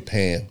month, you're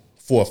paying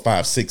 $400,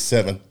 $500,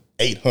 $600,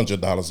 $700,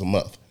 $800 a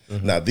month.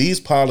 Now, these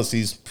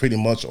policies pretty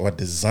much are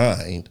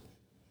designed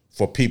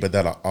for people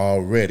that are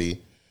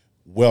already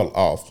well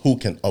off, who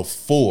can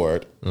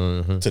afford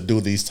to do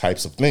these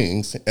types of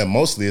things. And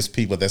mostly it's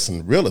people that's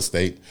in real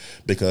estate,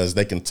 because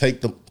they can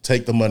take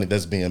the money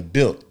that's being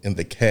built in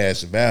the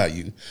cash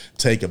value,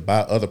 take it,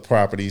 buy other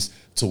properties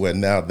to where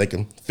now they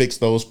can fix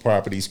those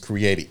properties,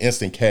 create an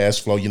instant cash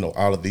flow,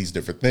 all of these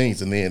different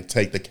things, and then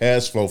take the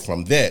cash flow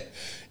from that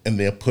and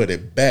then put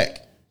it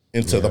back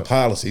into the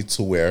policy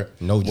to where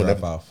no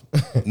drop off,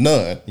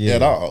 none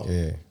at all.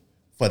 Yeah.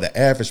 For the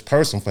average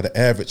person, for the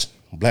average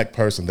black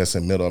person that's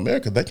in middle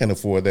America, they can't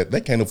afford that.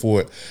 They can't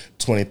afford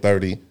 $200,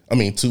 $300,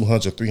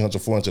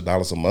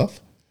 $400 a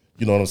month.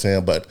 You know what I'm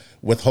saying? But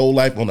with whole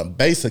life on a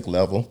basic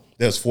level,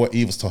 there's 4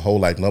 evils to whole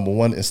life. Number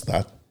one, it's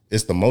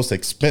the most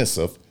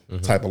expensive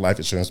type of life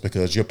insurance,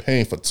 because you're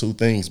paying for 2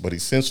 things, but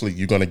essentially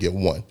you're going to get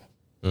one.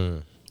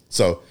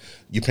 So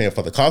you're paying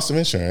for the cost of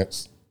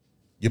insurance,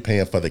 you're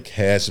paying for the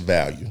cash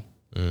value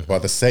or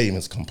the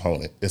savings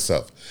component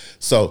itself.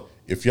 So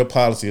if your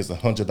policy is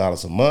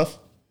 $100 a month,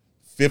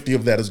 50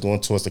 of that is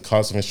going towards the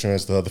cost of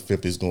insurance. The other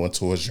 50 is going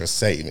towards your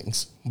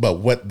savings. But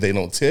what they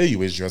don't tell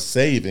you is your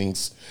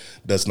savings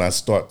does not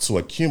start to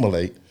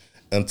accumulate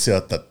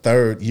until the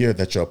 3rd year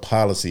that your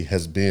policy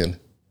has been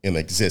in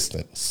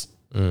existence.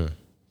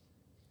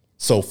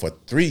 So for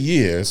 3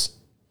 years,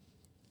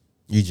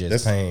 you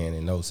just paying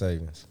and no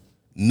savings.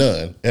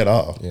 None at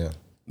all. Yeah.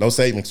 No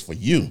savings for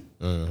you.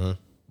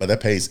 But that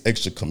pays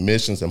extra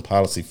commissions and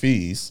policy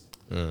fees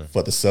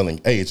for the selling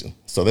agent.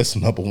 So that's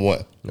number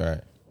one. Right.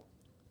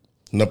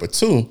 Number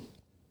two,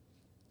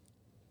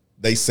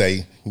 they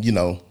say,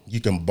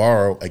 you can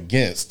borrow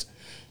against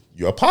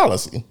your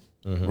policy,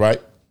 right?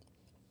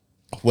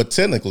 Well,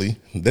 technically,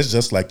 that's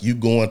just like you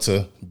going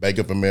to Bank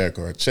of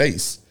America or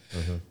Chase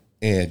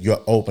and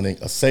you're opening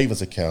a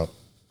savings account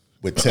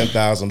with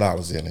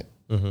 $10,000 in it.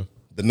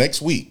 The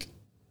next week,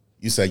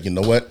 you say, you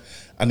know what?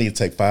 I need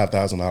to take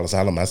 $5,000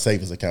 out of my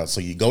savings account. So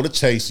you go to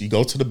Chase, you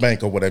go to the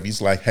bank or whatever.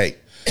 He's like, hey,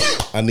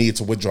 I need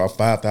to withdraw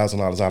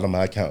 $5,000 out of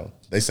my account.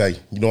 They say,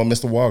 you know what,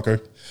 Mr. Walker,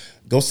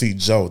 go see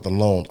Joe, the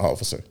loan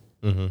officer.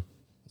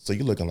 So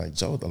you're looking like,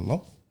 Joe, the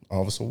loan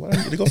officer? What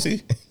I need to go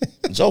see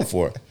Joe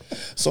for?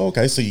 So,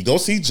 okay, so you go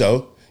see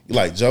Joe. You're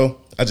like, Joe,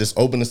 I just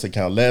opened this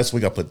account last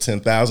week. I put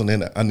 $10,000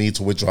 in it. I need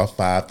to withdraw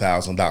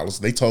 $5,000.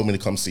 They told me to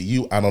come see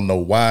you. I don't know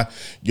why.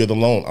 You're the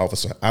loan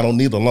officer. I don't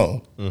need a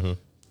loan. Mm-hmm.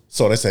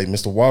 So they say,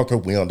 Mr. Walker,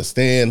 we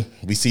understand.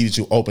 We see that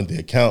you opened the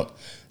account.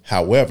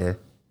 However,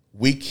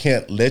 we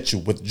can't let you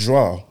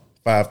withdraw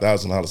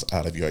 $5,000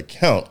 out of your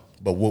account.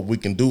 But what we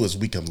can do is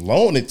we can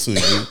loan it to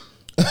you.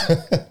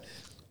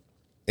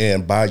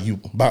 And by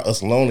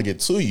us loaning it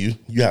to you,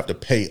 you have to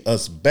pay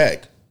us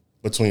back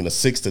between a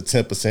 6 to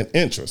 10%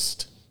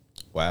 interest.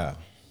 Wow.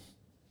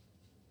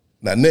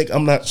 Now, Nick,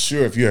 I'm not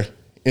sure if you're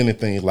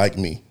anything like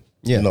me.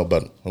 Yeah. You know,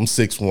 but I'm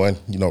 6'1",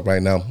 you know,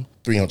 right now,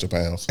 300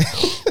 pounds.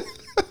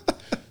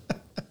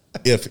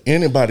 If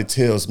anybody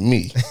tells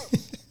me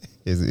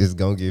it's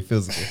going to get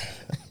physical,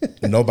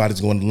 nobody's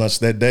going to lunch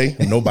that day,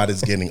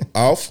 nobody's getting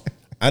off,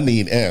 I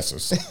need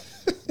answers.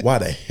 Why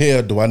the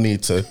hell do I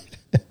need to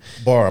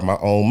borrow my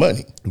own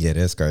money? Yeah,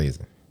 that's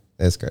crazy.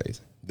 That's crazy.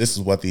 This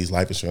is what these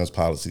life insurance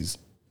policies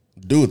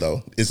do,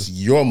 though. It's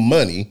your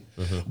money,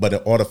 but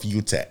in order for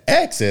you to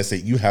access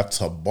it, you have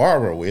to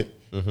borrow it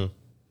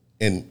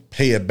and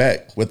pay it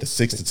back with a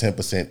 6 to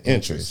 10%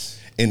 interest.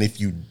 And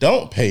if you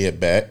don't pay it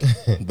back,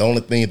 the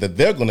only thing that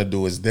they're going to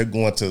do is they're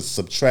going to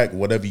subtract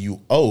whatever you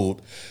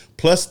owed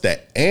plus the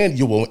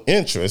annual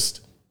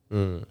interest.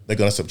 They're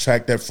going to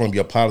subtract that from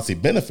your policy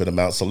benefit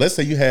amount. So let's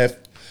say you have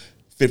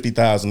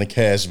 $50,000 in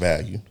cash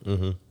value,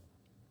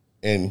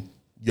 and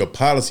your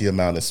policy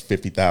amount is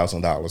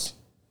 $50,000.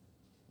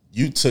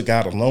 You took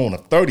out a loan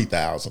of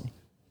 $30,000,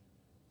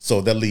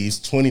 so that leaves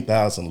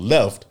 $20,000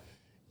 left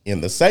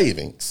in the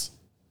savings.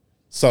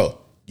 So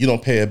you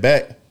don't pay it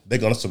back. They're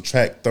going to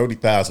subtract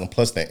 $30,000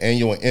 plus the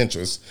annual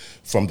interest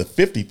from the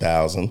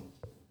 $50,000.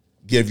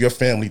 Give your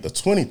family the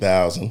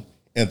 $20,000,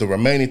 and the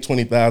remaining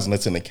 $20,000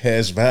 that's in the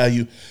cash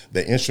value,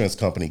 the insurance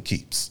company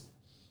keeps.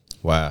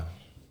 Wow.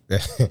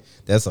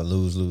 That's a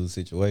lose-lose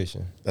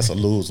situation. That's a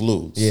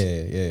lose-lose.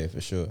 Yeah, for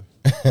sure.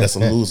 That's a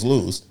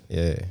lose-lose.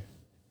 Yeah.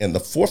 And the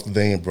fourth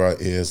thing, bro,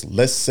 is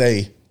let's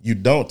say you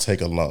don't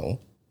take a loan.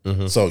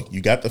 So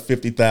you got the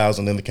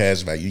 $50,000 in the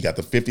cash value. You got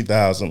the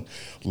 $50,000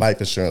 life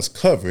insurance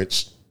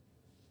coverage.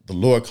 The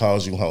Lord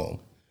calls you home.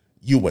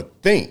 You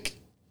would think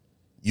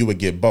you would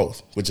get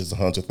both, which is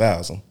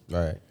 $100,000.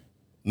 Right.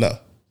 No.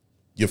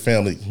 Your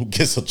family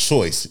gets a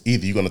choice.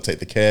 Either you're going to take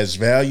the cash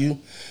value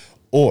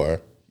or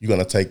you're going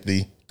to take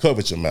the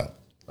coverage amount.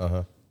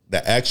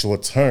 The actual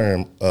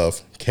term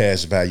of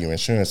cash value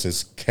insurance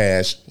is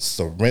cash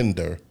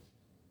surrender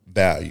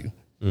value.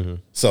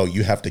 So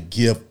you have to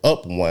give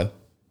up one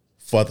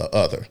for the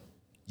other.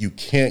 You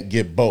can't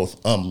get both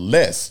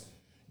unless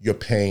you're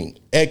paying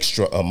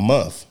extra a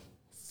month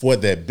for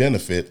that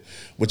benefit,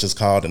 which is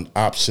called an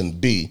option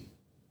B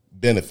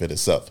benefit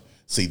itself.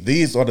 See,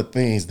 these are the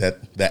things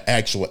that the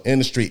actual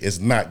industry is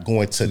not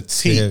going to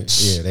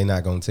teach. Yeah, they're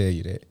not going to tell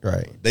you that.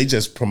 Right. They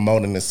just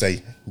promoting and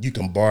say, you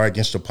can borrow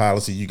against your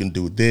policy, you can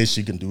do this,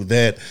 you can do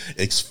that.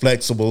 It's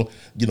flexible.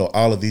 You know,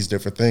 all of these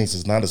different things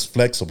is not as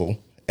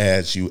flexible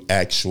as you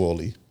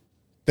actually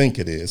think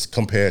it is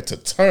compared to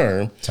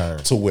term.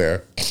 To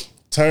where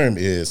term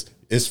is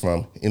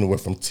from anywhere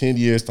from 10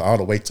 years to all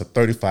the way to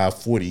 35,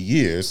 40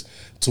 years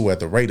to where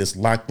the rate is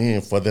locked in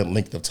for that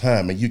length of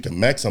time, and you can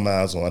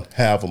maximize on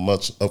however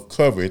much of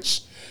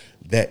coverage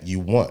that you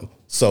want.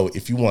 So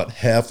if you want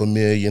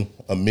 $500,000,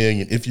 $1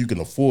 million, if you can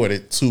afford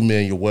it, $2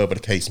 million, whatever the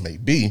case may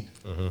be,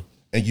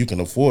 and you can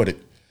afford it,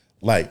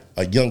 like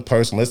a young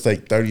person, let's say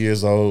 30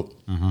 years old,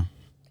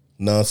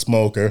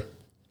 non-smoker,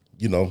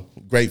 you know,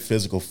 great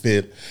physical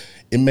fit,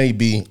 it may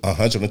be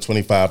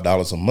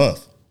 $125 a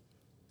month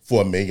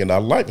for $1 million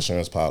life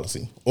insurance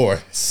policy, or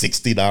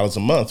 $60 a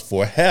month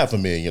for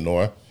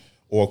 $500,000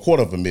 or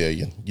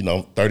 $250,000, you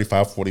know,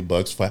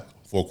 $35-$40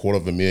 for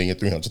 $250,000,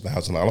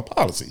 $300,000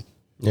 policy.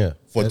 Yeah.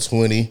 For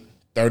 20,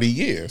 30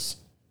 years.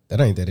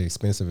 That ain't that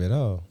expensive at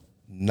all.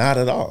 Not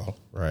at all.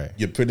 Right.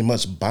 You're pretty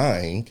much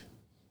buying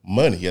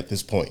money at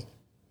this point.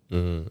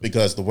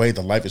 Because the way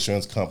the life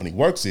insurance company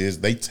works is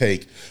they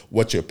take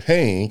what you're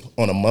paying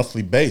on a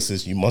monthly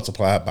basis, you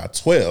multiply it by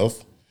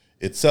 12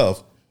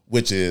 itself,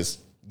 which is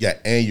your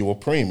annual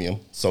premium.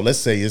 So let's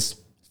say it's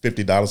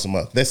 $50 a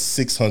month. That's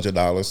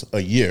 $600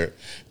 a year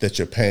that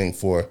you're paying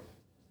for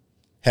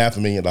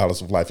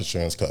 $500,000 of life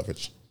insurance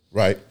coverage,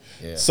 right?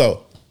 Yeah.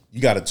 So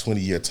you got a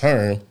 20-year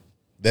term.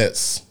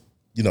 That's,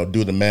 you know,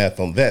 do the math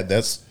on that.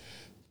 That's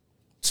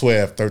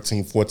 $12,000,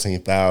 $13,000,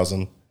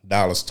 $14,000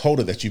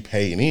 total that you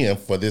paid in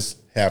for this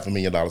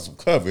 $500,000 of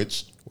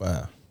coverage.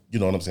 Wow. You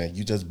know what I'm saying?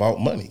 You just bought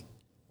money.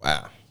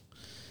 Wow.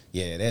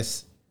 Yeah,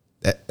 that's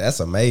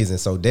amazing.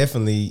 So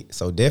definitely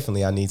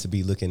I need to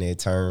be looking at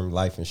term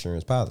life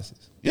insurance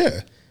policies. Yeah.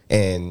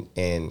 And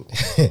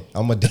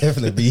I'm gonna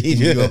definitely be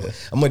hitting you up.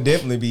 I'm gonna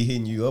definitely be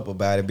hitting you up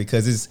about it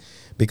because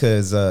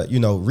you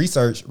know,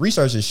 research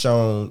has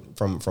shown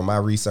from my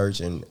research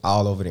and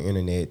all over the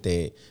internet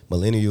that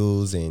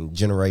millennials and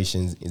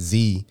Generation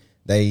Z,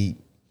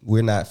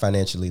 we're not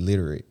financially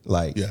literate.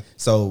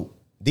 So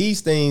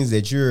these things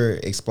that you're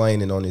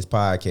explaining on this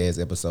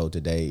podcast episode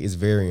today is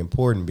very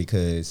important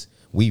because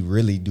we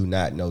really do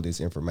not know this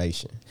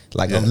information.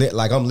 Like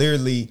I'm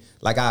literally,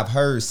 like I've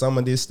heard some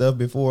of this stuff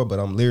before, but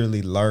I'm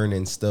literally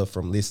learning stuff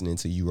from listening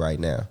to you right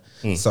now.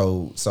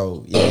 So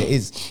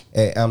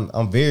yeah,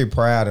 I'm very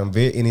proud. And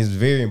it's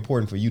very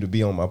important for you to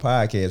be on my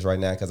podcast right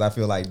now, because I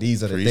feel like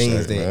these are the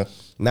things that,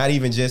 not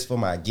even just for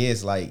my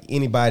guests, like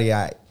anybody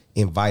I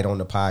invite on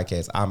the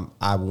podcast,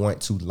 I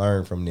want to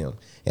learn from them,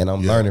 and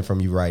I'm learning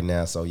from you right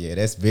now. So yeah,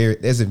 that's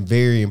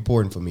very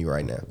important for me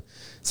right now.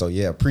 So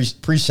yeah,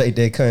 appreciate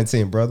that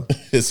content, brother.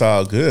 It's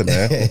all good,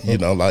 man. You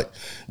know, like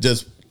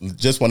just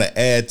want to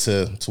add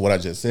to what I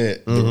just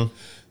said.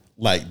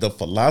 Like the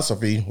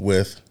philosophy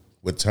with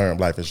term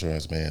life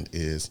insurance, man,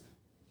 is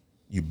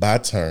you buy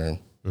term,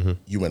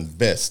 you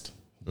invest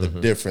the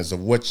difference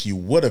of what you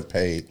would have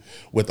paid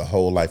with a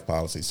whole life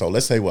policy. So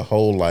let's say with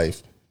whole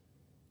life,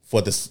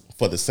 for the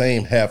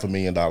same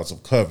 $500,000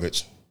 of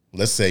coverage,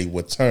 let's say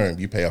with term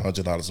you pay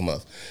 $100 a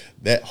month.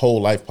 That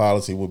whole life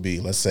policy would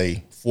be, let's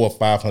say, $400 or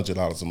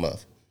 $500 a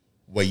month.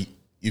 Where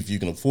if you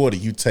can afford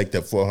it, you take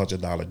that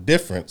 $400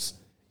 difference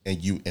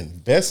and you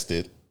invest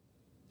it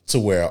to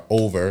where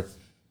over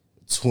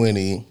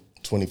 20,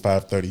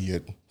 25, 30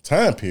 year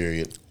time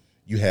period,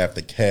 you have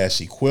the cash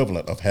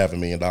equivalent of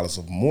 $500,000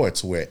 or more,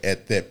 to where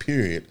at that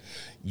period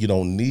you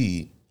don't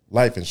need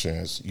life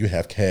insurance. You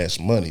have cash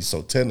money.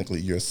 So technically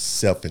you're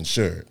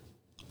self-insured.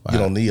 Wow. You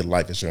don't need a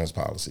life insurance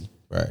policy.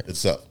 Right.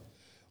 Itself.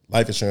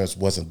 Life insurance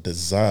wasn't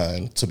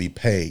designed to be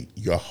paid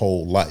your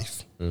whole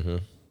life.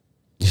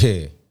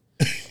 Yeah.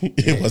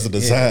 It wasn't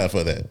designed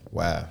for that.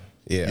 Wow.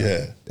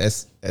 Yeah.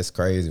 That's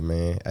crazy,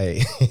 man.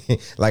 Hey,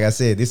 like I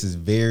said, this is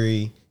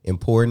very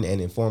important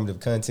and informative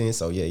content.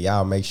 So yeah,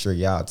 y'all make sure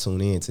y'all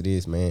tune in to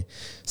this, man.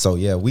 So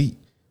yeah, we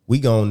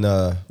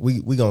gonna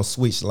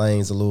switch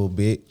lanes a little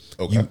bit.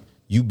 Okay.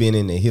 You been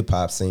in the hip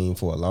hop scene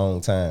for a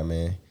long time,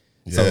 man.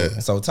 Yeah.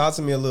 So talk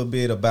to me a little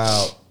bit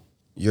about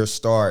your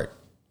start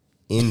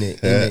in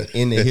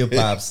the hip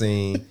hop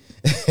scene,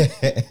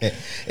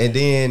 and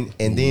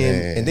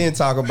then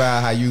talk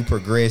about how you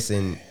progress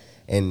and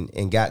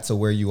got to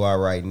where you are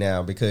right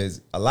now.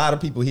 Because a lot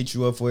of people hit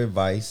you up for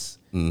advice.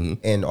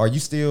 And are you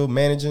still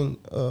managing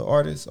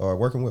artists or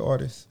working with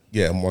artists?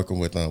 Yeah, I'm working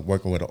with an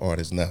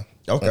artist now.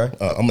 Okay.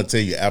 I'm gonna tell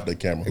you after the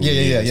camera. Who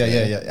Yeah.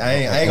 I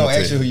ain't gonna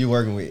ask you who you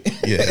working with.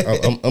 Yeah,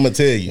 I'm gonna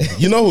tell you.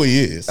 You know who he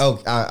is.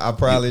 Oh, I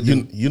probably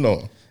do. You know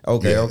him.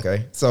 Okay, Yeah.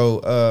 okay.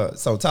 So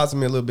talk to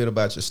me a little bit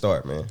about your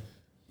start, man.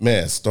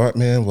 Man, start,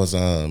 man, was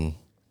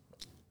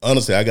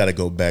honestly, I got to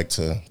go back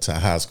to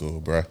high school,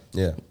 bro.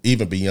 Yeah.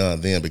 Even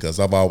beyond then, because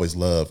I've always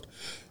loved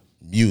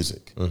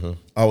music. I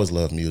always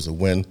loved music.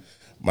 When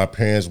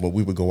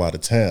we would go out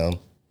of town,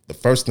 the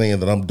first thing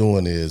that I'm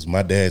doing is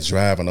my dad's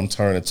driving. I'm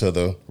turning to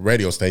the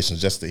radio station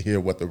just to hear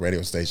what the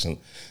radio station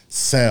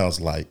sounds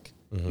like.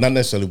 Not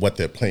necessarily what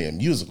they're playing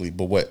musically,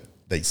 but what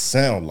they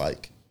sound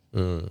like,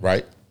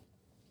 right?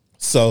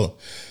 So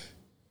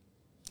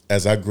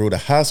as I grew to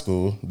high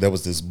school, there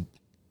was this,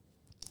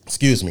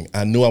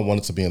 I knew I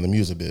wanted to be in the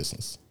music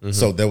business.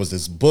 So there was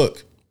this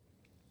book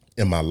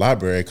in my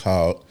library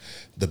called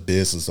The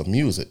Business of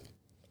Music.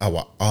 I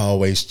would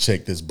always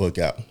check this book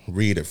out,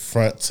 read it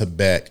front to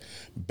back,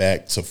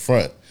 back to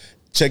front.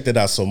 Checked it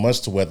out so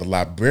much to where the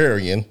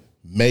librarian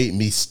made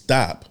me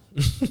stop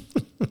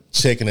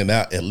checking it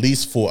out at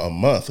least for a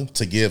month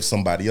to give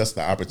somebody else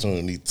the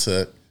opportunity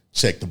to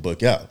check the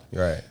book out.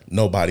 Right.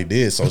 Nobody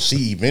did. So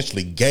she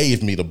eventually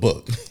gave me the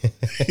book.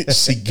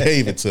 She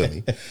gave it to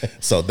me.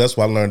 So that's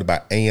why I learned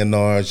about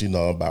A&Rs,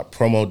 about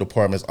promo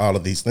departments, all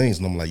of these things.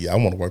 And I'm like, yeah, I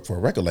want to work for a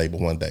record label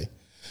one day.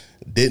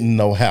 Didn't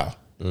know how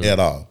at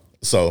all.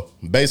 So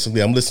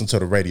basically I'm listening to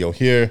the radio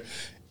here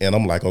and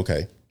I'm like,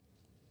 okay,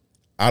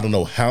 I don't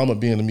know how I'm going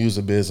to be in the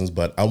music business,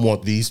 but I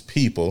want these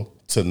people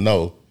to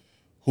know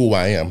who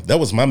I am. That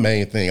was my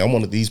main thing. I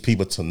wanted these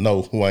people to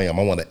know who I am.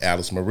 I wanted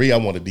Alice Marie. I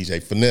wanted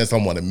DJ Finesse. I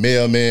wanted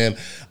Mailman.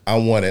 I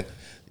wanted,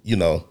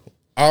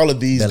 all of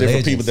these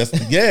different people.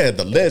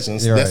 The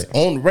legends that's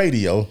on the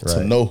radio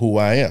to know who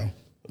I am.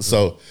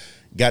 So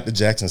got to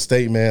Jackson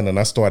State, man, and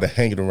I started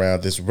hanging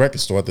around this record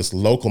store, this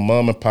local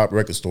mom and pop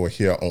record store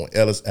here on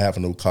Ellis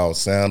Avenue called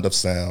Sound of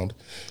Sound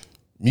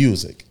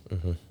Music.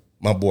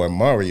 My boy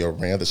Mario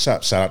ran the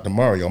shop. Shout out to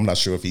Mario. I'm not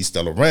sure if he's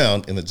still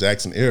around in the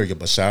Jackson area,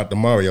 but shout out to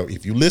Mario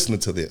if you listening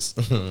to this.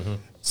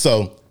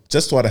 So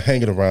just started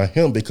hanging around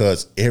him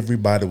because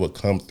everybody would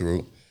come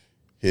through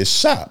his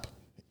shop.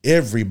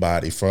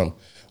 Everybody from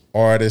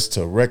artists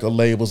to record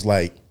labels.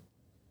 Like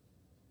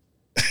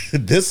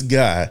this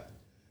guy,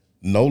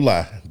 no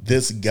lie,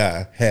 this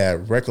guy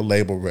had record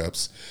label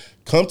reps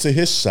come to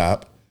his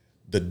shop.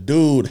 The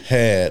dude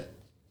had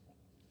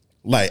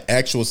like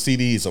actual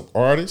CDs of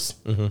artists.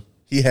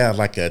 He had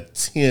like a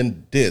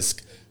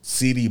 10-disc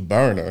CD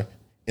burner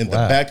in the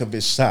back of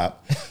his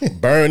shop,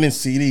 burning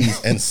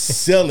CDs and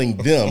selling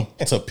them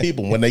to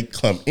people when they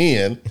come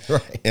in.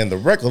 Right. And the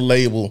record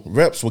label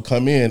reps would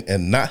come in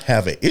and not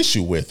have an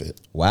issue with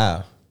it.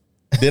 Wow.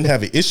 Didn't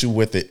have an issue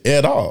with it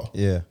at all.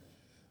 Yeah.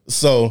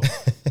 So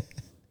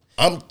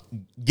I'm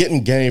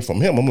getting game from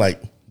him. I'm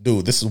like,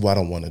 dude, this is what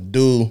I want to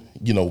do.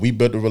 You know, we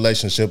built a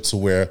relationship to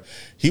where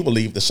he would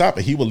leave the shop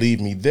and he would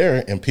leave me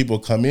there, and people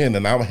come in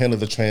and I would handle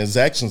the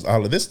transactions,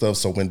 all of this stuff.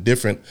 So when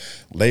different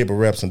labor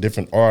reps and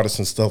different artists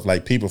and stuff,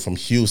 like people from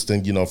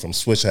Houston, you know, from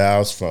Switch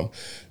House, from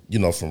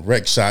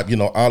Rec Shop, you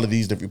know, all of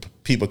these different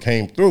people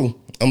came through,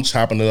 I'm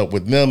chopping it up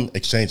with them,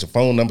 exchanging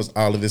phone numbers,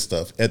 all of this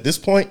stuff. At this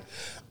point,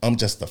 I'm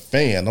just a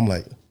fan. I'm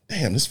like,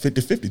 damn, this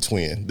 50-50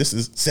 twin. This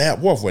is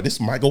Sad Warfare. This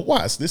is Michael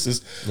Watts. This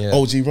is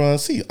OG Ron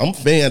C. I'm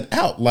fanned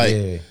out.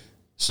 Like,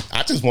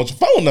 I just want your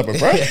phone number,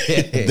 bro.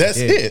 That's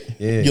it.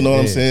 You know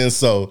what I'm saying?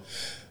 So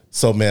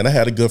man, I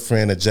had a good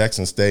friend at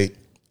Jackson State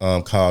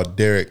called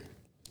Derek.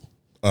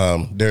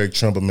 Derek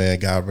Trimble, man,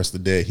 God rest the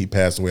dead. He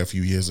passed away a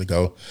few years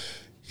ago.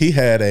 He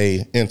had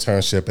a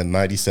internship in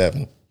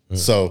 97.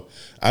 So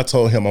I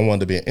told him I wanted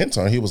to be an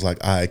intern. He was like,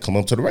 all right, come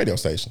up to the radio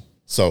station.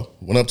 So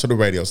went up to the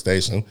radio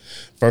station.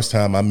 First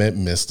time I met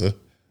Mr.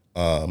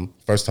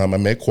 First time I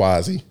met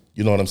Quasi.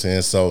 You know what I'm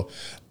saying? So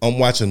I'm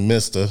watching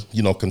Mr.,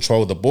 you know,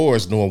 control the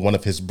boards doing one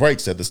of his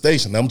breaks at the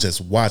station. I'm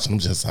just watching, I'm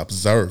just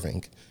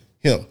observing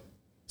him.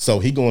 So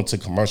he going to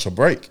commercial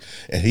break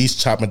and he's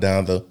chopping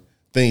down the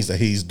things that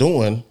he's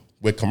doing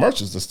with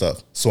commercials and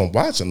stuff. So I'm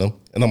watching them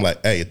and I'm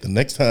like, hey, the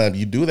next time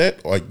you do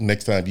that or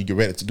next time you get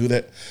ready to do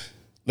that,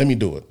 let me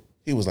do it.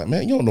 He was like,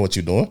 man, you don't know what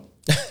you're doing.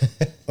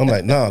 I'm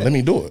like, nah, let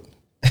me do it.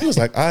 He was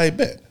like, I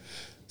bet.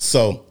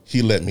 So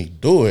he let me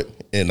do it,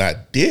 and I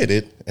did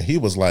it, and he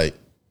was like,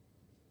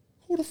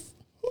 who the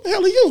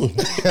hell are you?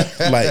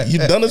 Like, you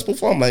done this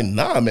before? I'm like,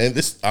 nah, man,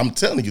 I'm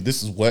telling you,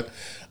 this is what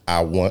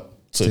I want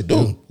to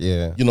do.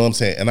 Yeah. You know what I'm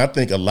saying? And I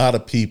think I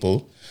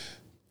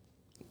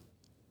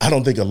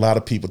don't think a lot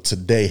of people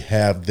today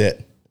have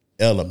that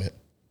element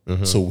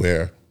to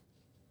where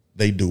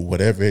they do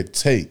whatever it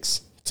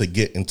takes to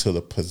get into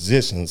the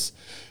positions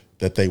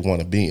that they want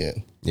to be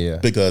in. Yeah.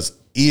 Because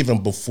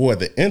even before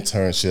the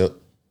internship,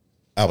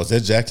 I was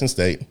at Jackson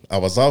State. I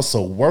was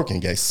also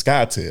working at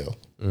SkyTel.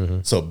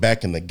 So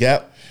back in the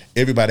Gap,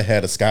 everybody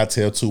had a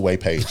SkyTel two-way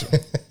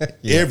pager.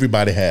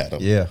 Everybody had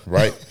them. Yeah.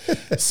 Right?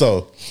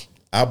 So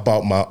I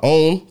bought my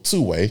own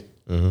two-way.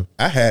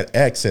 I had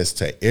access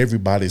to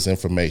everybody's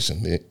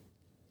information.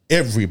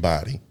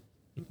 Everybody.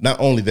 Not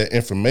only their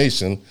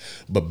information,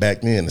 but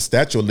back then the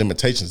statute of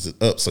limitations is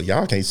up, so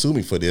y'all can't sue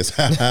me for this.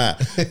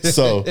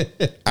 So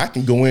I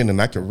can go in and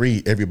I can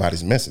read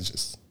everybody's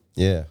messages.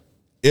 Yeah.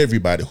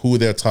 Everybody, who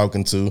they're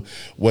talking to,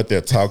 what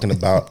they're talking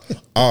about,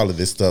 all of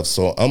this stuff.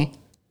 So I'm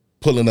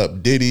pulling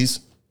up Diddy's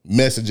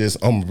messages.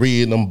 I'm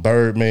reading them,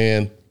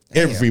 Birdman,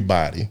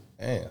 everybody.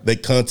 Damn. They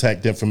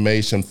contact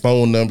information,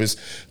 phone numbers,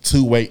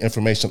 two-way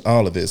information,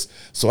 all of this.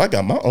 So I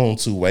got my own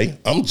two-way.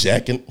 I'm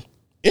jacking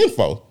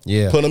info,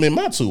 put them in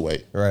my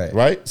two-way,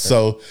 right?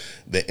 So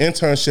the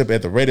internship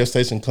at the radio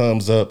station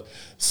comes up,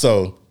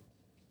 so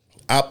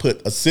I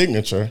put a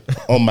signature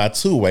on my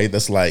two-way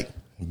that's like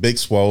Big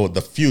Swole, the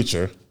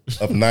future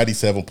of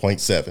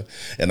 97.7,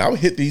 and I would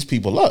hit these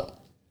people up,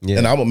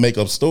 and I would make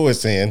up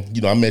stories saying, you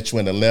know, I met you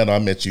in Atlanta, I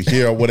met you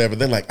here, or whatever.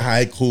 They're like, all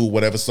right, cool,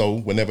 whatever. So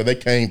whenever they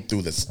came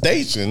through the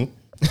station,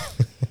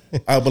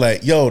 I'd be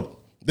like, yo,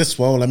 this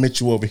Swole, I met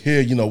you over here.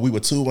 You know, we were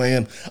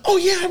two-way. Oh,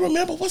 yeah, I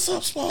remember. What's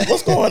up, Swole?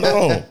 What's going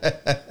on?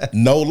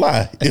 No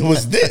lie. It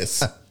was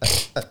this.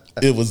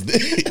 It was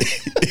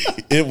this.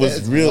 It was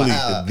That's really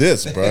wild.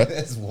 This, bro.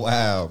 That's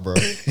wild, bro.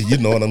 You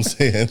know what I'm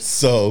saying?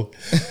 So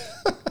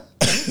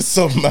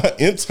my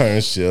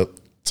internship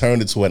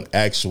turned into an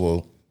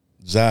actual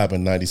job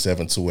in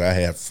 97 to where I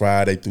had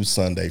Friday through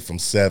Sunday from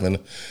 7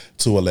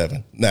 to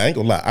 11. Now, I ain't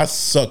gonna lie, I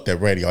sucked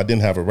at radio. I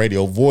didn't have a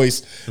radio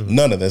voice,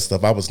 none of that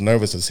stuff. I was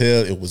nervous as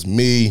hell. It was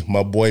me,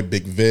 my boy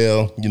Big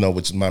Vale, you know,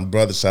 which is my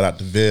brother, shout out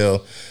to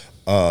Vale,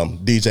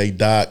 DJ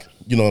Doc,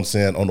 you know what I'm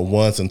saying, on the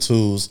ones and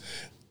twos.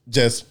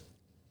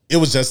 It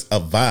was just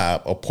a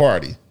vibe, a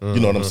party, you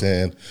know what I'm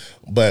saying?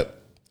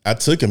 But I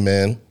took it,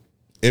 man.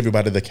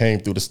 Everybody that came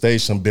through the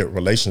station built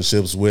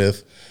relationships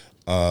with,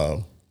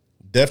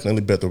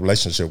 definitely built the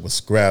relationship with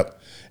Scrap.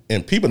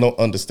 And people don't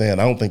understand,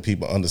 I don't think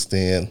people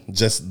understand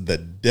just the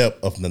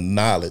depth of the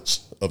knowledge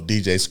of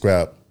DJ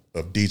Scrap,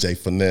 of DJ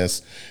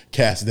Finesse,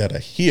 cats that are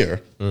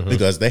here,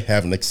 because they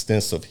have an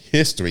extensive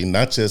history,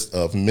 not just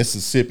of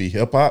Mississippi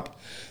hip hop,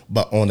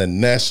 but on a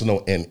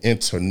national and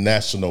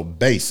international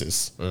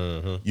basis.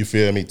 You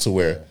feel me? To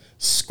where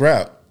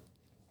Scrap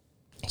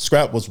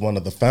was one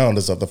of the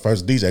founders of the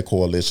first DJ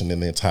coalition in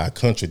the entire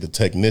country, the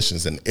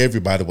Technicians, and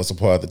everybody was a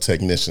part of the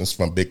Technicians,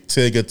 from Big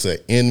Tigger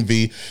to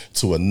Envy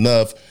to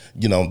Enough,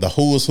 you know, the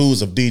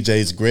who's of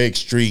DJs, Greg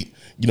Street,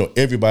 you know,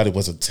 everybody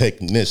was a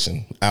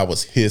technician. I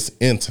was his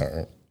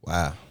intern.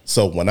 Wow.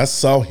 So when I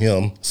saw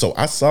him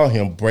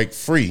break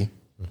free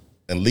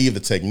and leave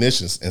the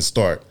Technicians and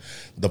start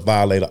the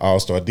Violator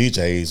All-Star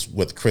DJs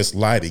with Chris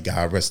Lighty,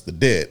 God rest the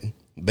dead.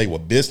 They were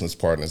business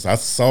partners. I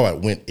saw it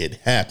when it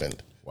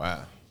happened.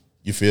 Wow.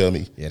 You feel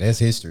me? Yeah, that's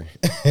history.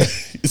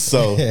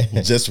 So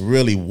just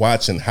really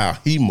watching how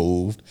he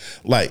moved.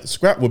 Like,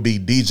 Scrap would be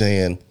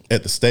DJing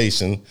at the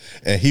station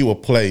and he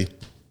would play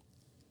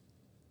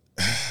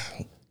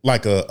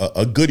like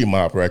a Goody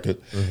Mob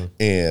record,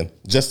 and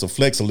just to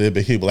flex a little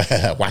bit, he'll be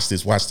like, watch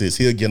this.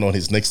 He'll get on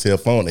his next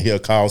phone and he'll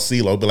call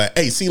CeeLo, be like,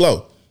 hey,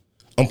 CeeLo,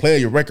 I'm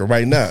playing your record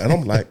right now. And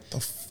I'm like,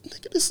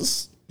 nigga, this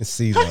is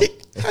CeeLo.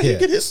 How he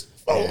get his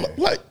phone?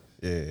 Like,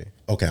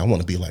 okay, I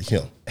want to be like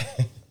him.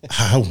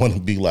 I want to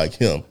be like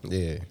him.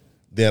 Yeah.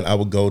 Then I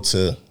would go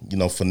to,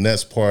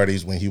 Finesse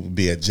parties when he would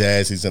be at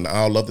Jazzy's and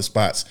all other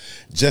spots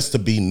just to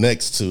be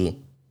next to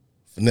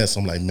Finesse.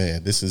 I'm like,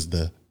 man, this is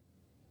the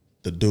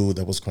dude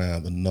that was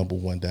crowned the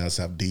 #1 down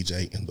south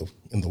DJ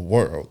in the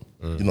world.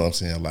 You know what I'm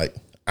saying? Like,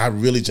 I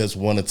really just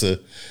wanted to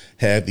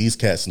have these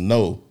cats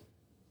know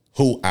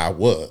who I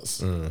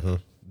was.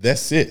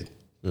 That's it.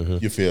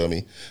 You feel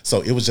me?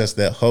 So it was just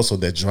that hustle,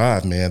 that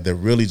drive, man, that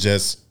really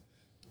just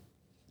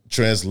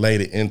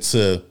translated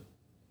into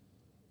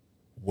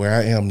where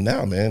I am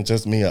now, man.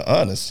 Just being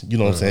honest. You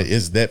know what I'm saying?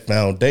 It's that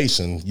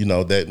foundation,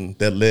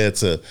 that led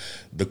to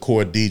the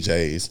core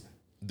DJs.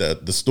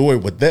 The story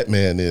with that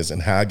man is,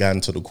 and how I got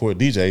into the core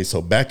DJs.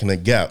 So back in the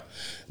Gap,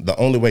 the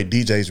only way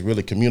DJs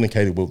really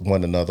communicated with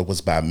one another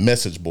was by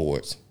message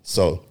boards.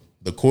 So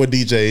the core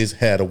DJs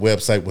had a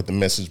website with the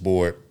message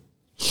board.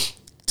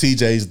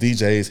 TJ's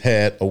DJs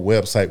had a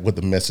website with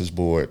the message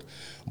board.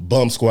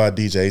 Bum Squad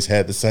DJs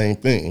had the same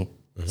thing.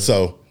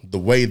 So the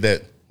way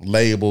that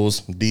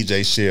labels,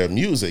 DJs share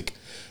music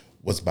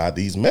was by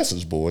these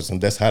message boards,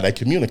 and that's how they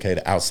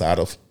communicated outside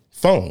of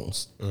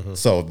phones.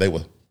 So they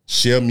would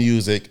share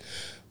music,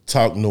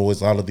 talk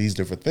noise, all of these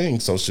different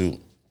things. So shoot,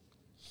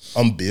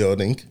 I'm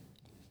building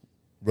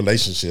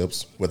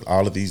relationships with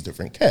all of these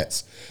different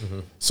cats.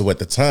 So at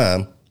the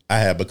time, I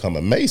had become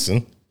a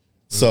Mason.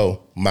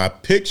 So my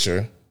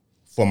picture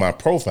for my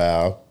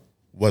profile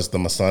was the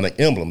Masonic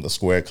emblem, the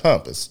square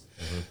compass.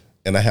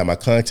 And I had my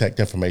contact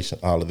information,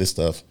 all of this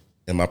stuff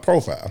in my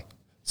profile.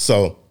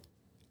 So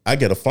I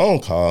get a phone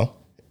call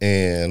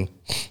and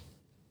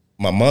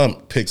my mom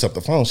picks up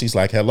the phone. She's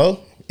like, hello.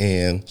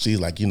 And she's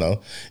like,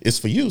 it's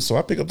for you. So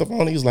I pick up the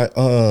phone and he's like,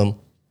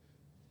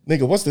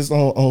 nigga, what's this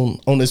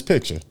on this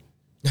picture?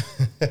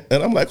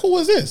 And I'm like, who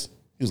is this?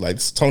 He was like,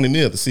 this is Tony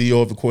Neal, the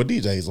CEO of the Core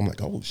DJs. I'm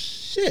like, oh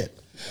shit.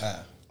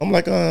 Wow. I'm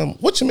like,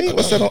 what you mean?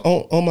 What's that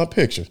on my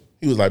picture?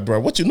 He was like, bro,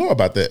 what you know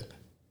about that?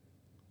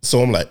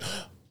 So I'm like,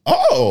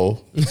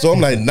 oh. So I'm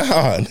like,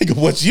 nah, nigga,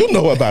 what you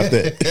know about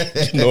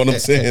that? You know what I'm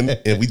saying?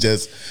 And we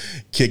just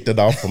kicked it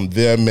off from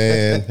there,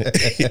 man.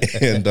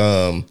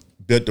 And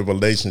built the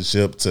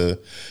relationship to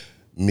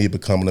me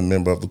becoming a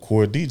member of the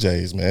Core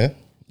DJs, man.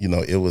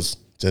 It was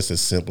just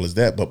as simple as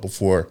that. But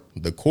before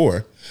the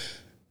Core,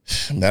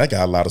 man, I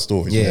got a lot of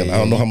stories, man. I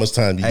don't know how much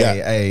time you got.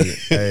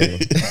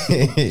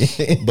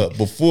 But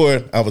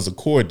before I was a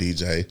Core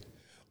DJ,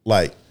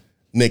 like,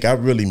 Nick, I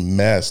really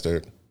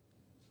mastered,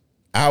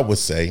 I would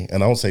say,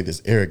 and I don't say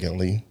this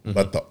arrogantly,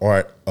 but the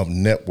art of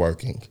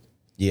networking.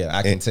 Yeah,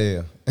 I can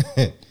tell.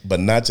 But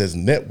not just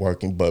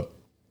networking, but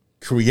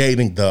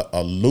creating the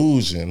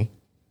illusion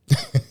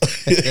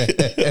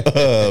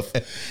of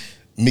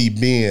me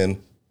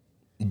being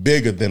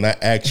bigger than I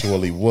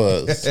actually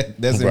was.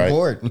 That's right?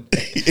 Important.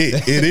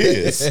 It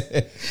is.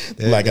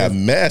 Like, I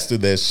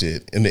mastered that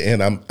shit.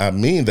 And I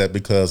mean that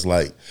because,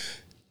 like,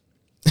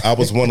 I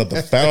was one of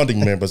the founding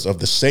members of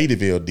the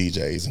Shadyville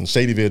DJs. And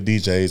Shadyville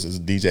DJs is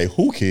DJ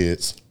Who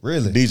Kids.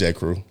 Really? DJ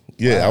crew.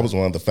 Yeah, wow. I was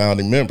one of the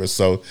founding members.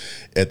 So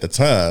at the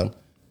time,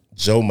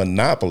 Joe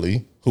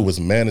Monopoly, who was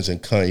managing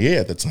Kanye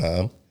at the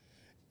time,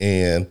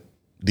 and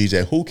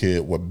DJ Who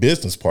Kid were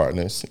business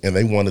partners, and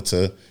they wanted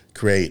to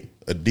create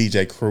a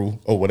DJ crew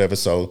or whatever.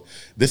 So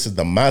this is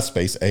the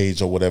MySpace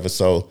age or whatever.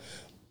 So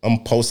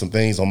I'm posting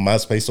things on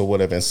MySpace or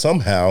whatever, and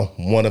somehow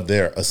one of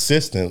their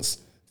assistants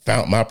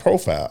found my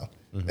profile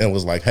and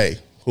was like, hey,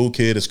 Who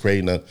Kid is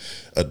creating a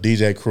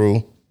DJ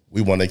crew.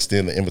 We want to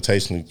extend the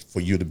invitation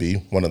for you to be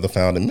one of the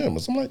founding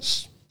members. I'm like,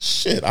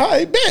 shit,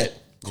 I bet.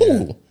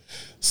 Cool. Yeah.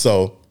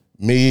 So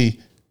me,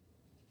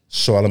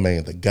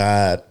 Charlamagne the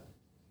God,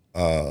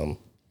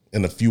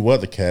 and a few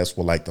other cats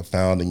were like the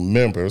founding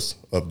members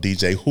of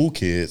DJ Who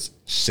Kids,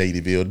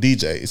 Shadyville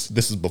DJs.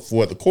 This is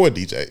before the Core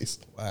DJs.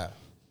 Wow.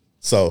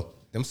 So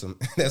that's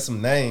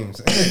some names.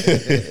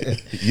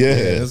 Yeah.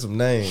 There's some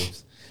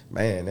names.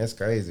 Man, that's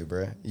crazy,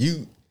 bro.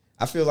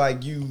 I feel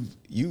like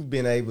you've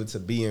been able to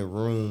be in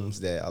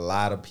rooms that a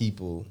lot of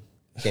people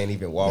can't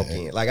even walk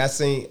in. Like I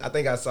think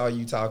I saw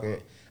you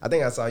talking. I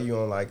think I saw you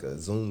on like a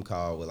Zoom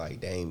call with like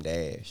Dame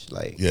Dash.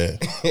 Like, yeah.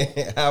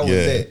 How was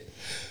that?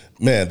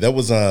 Man, that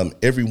was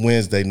every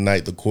Wednesday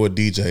night, the Core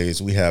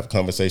DJs, we have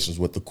conversations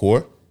with the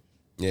Core.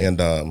 Yeah.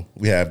 And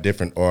we have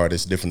different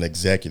artists, different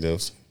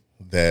executives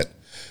that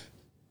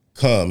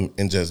come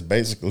and just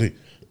basically,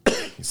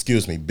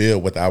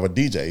 build with our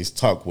DJs,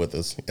 talk with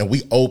us. And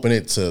we open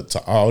it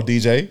to all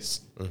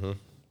DJs.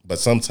 But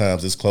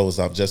sometimes it's closed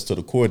off just to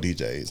the Core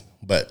DJs.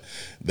 But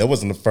that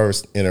wasn't the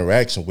first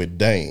interaction with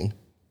Dame.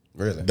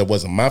 Really? That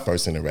wasn't my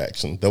first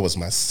interaction. That was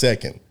my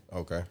second.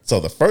 Okay. So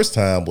the first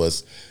time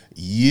was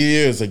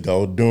years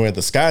ago during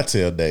the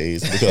SkyTel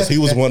days, because he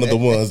was one of the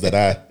ones that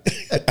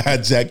I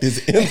jacked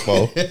his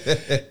info.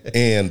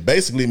 And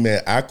basically,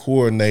 man, I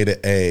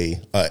coordinated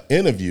a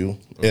interview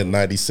at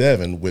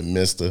 97 with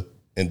Mr.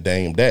 and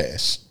Dame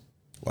Dash.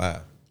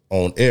 Wow.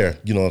 On air,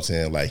 you know what I'm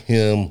saying? Like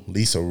him,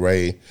 Lisa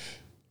Ray,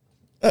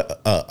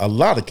 a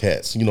lot of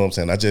cats, you know what I'm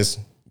saying? I just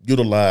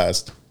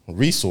utilized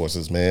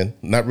resources, man,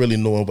 not really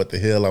knowing what the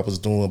hell I was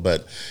doing,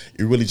 but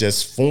it really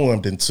just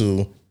formed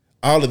into,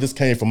 all of this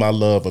came from my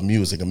love of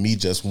music and me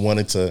just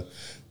wanting to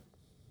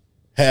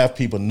have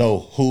people know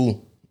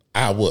who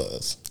I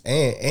was.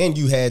 And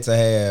you had to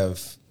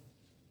have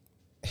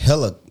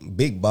hella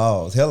big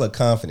balls, hella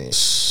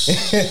confidence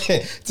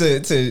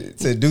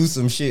to do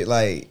some shit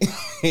like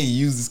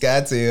use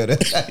SkyTel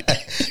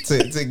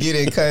to get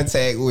in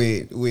contact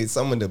with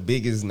some of the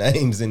biggest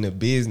names in the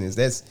business.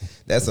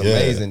 That's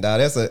amazing, dog.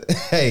 That's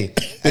hey,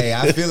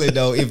 I feel it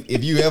though.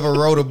 If you ever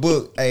wrote a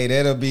book, hey,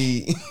 that'll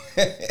be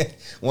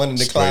one of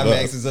the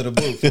climaxes of the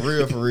book,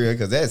 for real,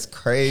 because that's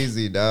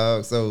crazy,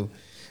 dog. So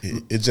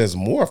it just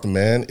morphed,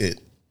 man.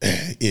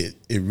 It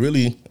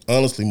really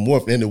honestly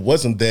morphed, and it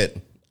wasn't that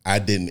I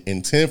didn't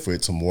intend for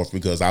it to morph,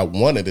 because I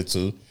wanted it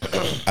to.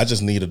 I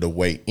just needed a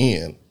way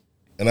in.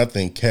 And I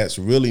think cats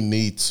really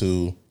need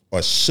to,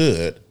 or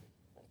should,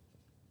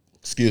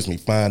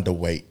 find a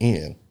way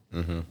in.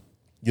 Mm-hmm.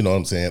 You know what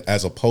I'm saying?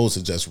 As opposed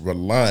to just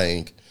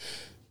relying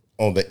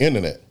on the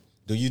internet.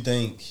 Do you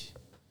think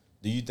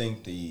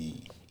the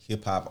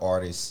hip hop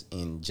artists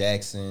in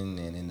Jackson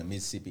and in the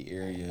Mississippi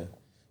area,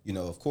 you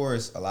know, of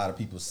course a lot of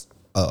people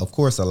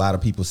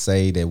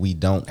say that we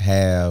don't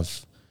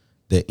have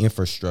the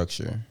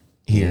infrastructure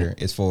here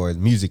as far as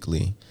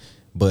musically,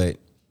 but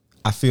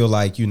I feel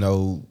like, you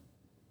know,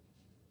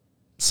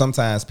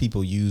 sometimes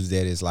people use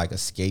that as like a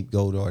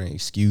scapegoat or an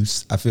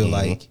excuse. I feel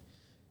like,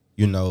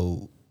 you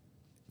know,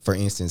 for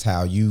instance,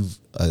 how you've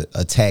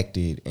attacked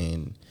it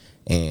and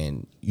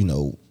you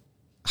know,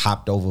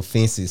 hopped over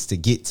fences to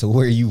get to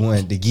where you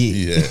wanted to get.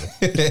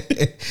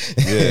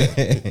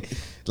 Yeah.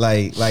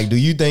 Like, do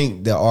you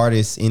think the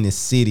artists in the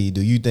city,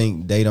 do you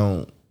think they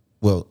don't?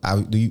 Well, I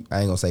ain't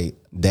gonna say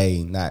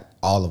they, not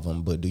all of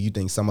them, but do you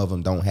think some of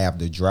them don't have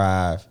the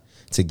drive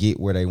to get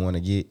where they want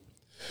to get?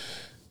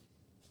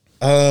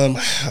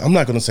 I'm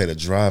not gonna say the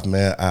drive,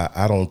 man.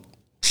 I don't.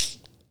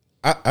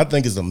 I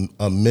think it's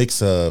a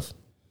mix of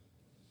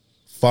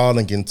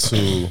falling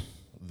into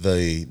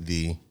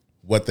the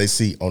what they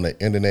see on the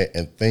internet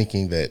and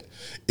thinking that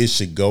it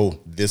should go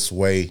this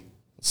way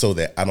so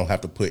that I don't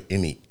have to put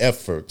any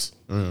effort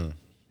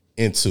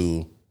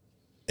into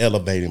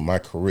elevating my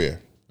career.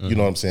 You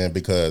know what I'm saying?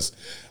 Because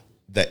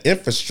the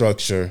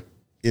infrastructure,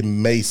 it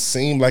may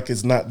seem like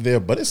it's not there,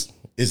 but it's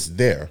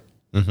there.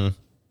 Mm-hmm.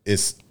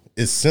 It's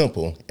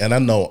simple. And I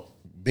know,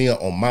 being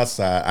on my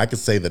side, I could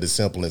say that it's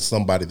simple, and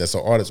somebody that's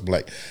an artist be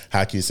like,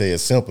 how can you say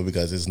it's simple?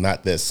 Because it's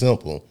not that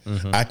simple.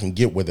 Mm-hmm. I can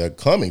get where they're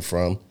coming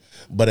from,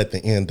 but at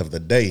the end of the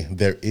day,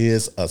 there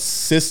is a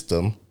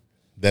system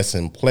that's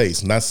in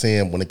place. Not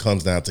saying when it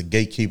comes down to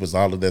gatekeepers,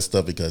 all of that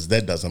stuff, because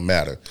that doesn't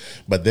matter.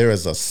 But there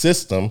is a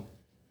system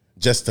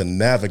just to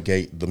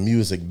navigate the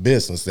music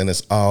business, and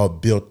it's all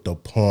built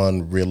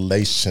upon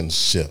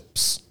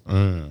relationships.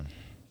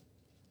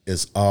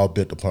 It's all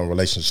built upon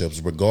relationships,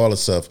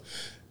 regardless of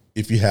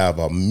if you have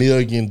 $1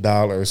 million,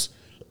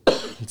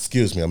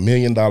 $1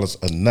 million or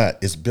not.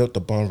 It's built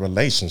upon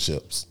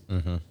relationships.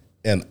 Mm-hmm.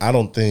 And I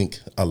don't think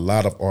a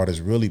lot of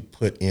artists really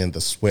put in the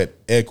sweat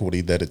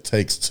equity that it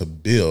takes to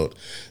build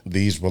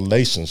these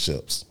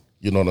relationships.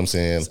 You know what I'm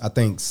saying? I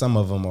think some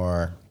of them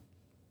are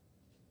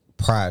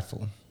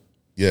prideful.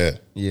 Yeah.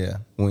 Yeah.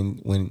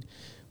 When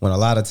a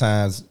lot of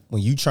times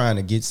when you trying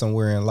to get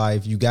somewhere in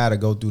life, you got to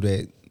go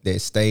through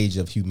that stage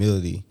of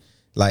humility.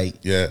 Like,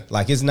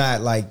 like it's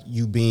not like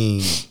you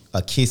being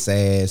a kiss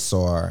ass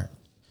or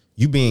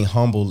you being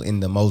humble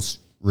in the most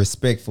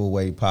respectful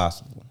way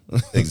possible.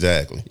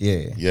 Exactly.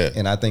 Yeah.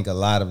 And I think a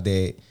lot of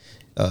that,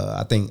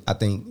 I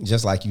think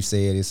just like you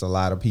said, it's a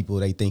lot of people,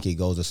 they think it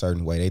goes a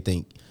certain way. They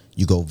think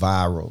you go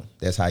viral.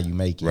 That's how you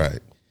make it. Right.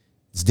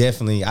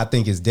 I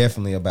think it's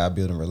definitely about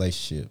building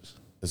relationships.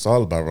 It's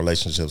all about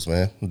relationships,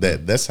 man.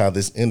 That's how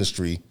this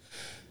industry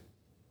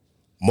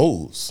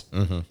moves.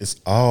 Mm-hmm. It's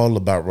all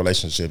about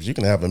relationships. You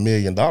can have $1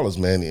 million,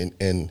 man,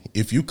 and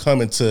if you come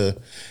into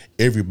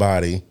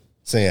everybody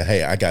saying,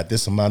 hey, I got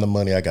this amount of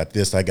money, I got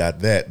this, I got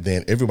that,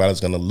 then everybody's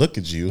going to look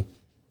at you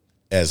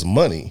as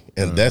money,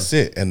 and that's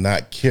it, and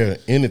not care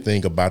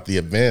anything about the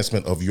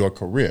advancement of your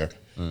career.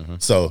 Mm-hmm.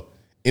 So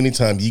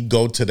anytime you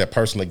go to that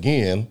person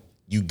again,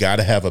 you got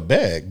to have a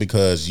bag,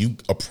 because you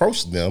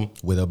approach them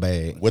with a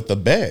bag,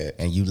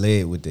 and you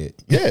led with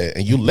it. Yeah,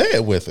 and you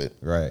led with it,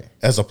 right?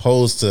 As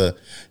opposed to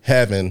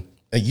having,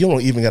 and you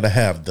don't even got to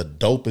have the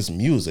dopest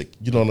music.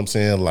 You know what I'm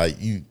saying? Like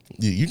you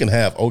can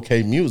have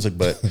okay music,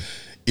 but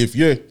if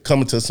you're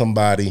coming to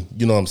somebody,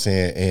 you know what I'm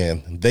saying,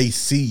 and they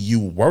see you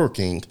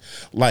working,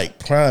 like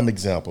prime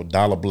example,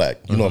 Dollar Black.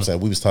 You know what I'm saying?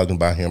 We was talking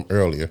about him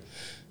earlier.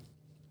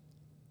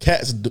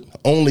 Cats,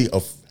 only a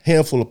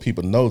handful of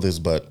people know this,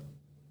 but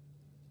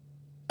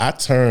I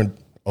turned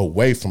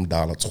away from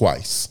Dollar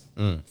twice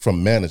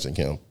from managing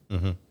him.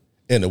 Mm-hmm.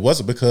 And it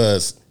wasn't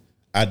because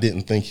I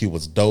didn't think he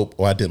was dope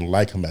or I didn't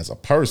like him as a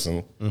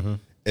person. Mm-hmm.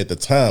 At the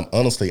time,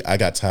 honestly, I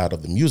got tired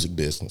of the music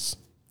business.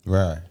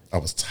 Right. I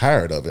was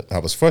tired of it. I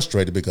was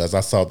frustrated because I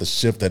saw the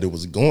shift that it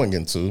was going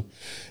into.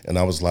 And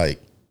I was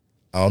like,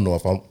 I don't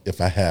know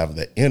if I have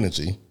the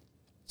energy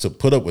to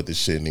put up with this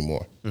shit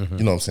anymore. Mm-hmm.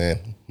 You know what I'm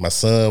saying? My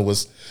son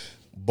was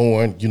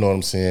born, you know what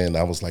I'm saying?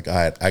 I was like, all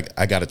right,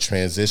 I got to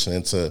transition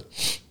into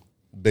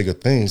bigger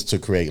things to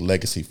create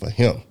legacy for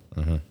him.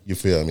 Mm-hmm. You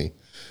feel me?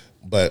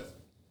 But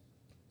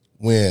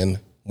when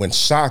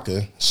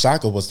Shaka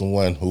was the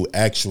one who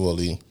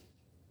actually,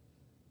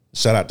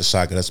 shout out to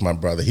Shaka, that's my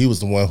brother. He was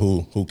the one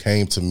who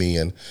came to me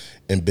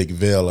in Big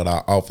Ville at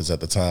our office at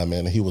the time,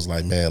 man. And he was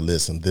like, man,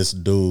 listen, this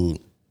dude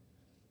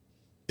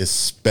is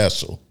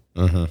special.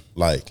 Mm-hmm.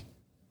 Like,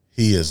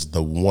 he is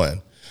the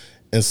one.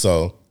 And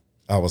so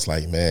I was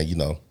like, man, you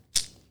know,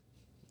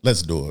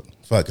 let's do it.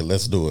 Fuck it,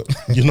 let's do it.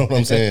 You know what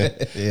I'm saying?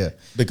 Yeah.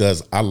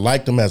 Because I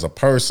liked him as a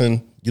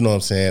person, you know what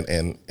I'm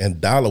saying?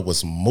 And Dollar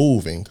was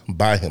moving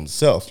by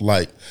himself.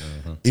 Like,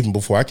 even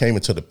before I came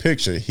into the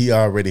picture, he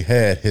already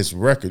had his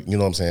record, you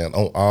know what I'm saying,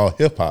 on all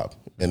hip hop.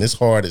 And it's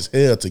hard as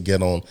hell to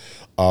get on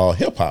all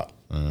hip hop.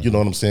 You know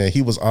what I'm saying?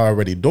 He was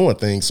already doing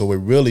things. So it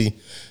really,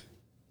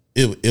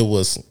 it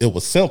was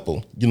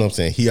simple. You know what I'm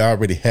saying? He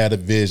already had a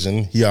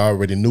vision. He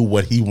already knew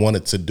what he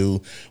wanted to do,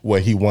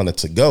 where he wanted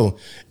to go.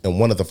 And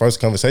one of the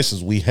first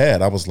conversations we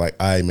had, I was like,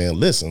 all right, man,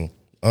 listen,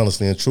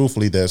 honestly and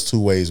truthfully, there's two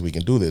ways we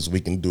can do this.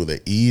 We can do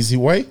the easy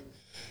way,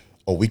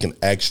 or we can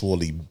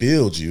actually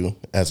build you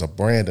as a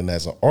brand and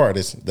as an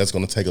artist. That's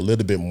going to take a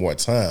little bit more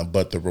time,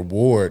 but the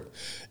reward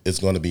is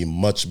going to be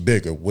much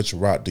bigger. Which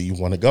route do you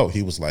want to go?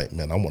 He was like,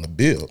 man, I want to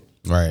build.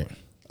 Right.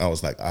 I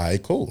was like, all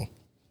right, cool.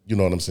 You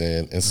know what I'm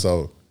saying? And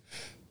so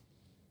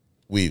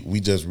we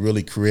just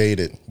really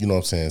created, you know what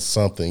I'm saying,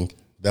 something.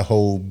 The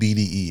whole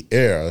BDE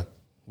era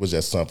was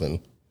just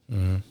something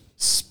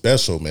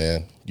special,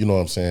 man. You know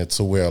what I'm saying?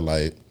 To where,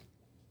 like,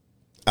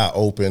 I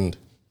opened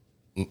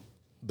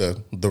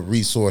the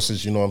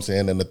resources, you know what I'm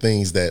saying, and the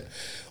things that,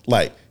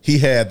 like, he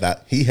had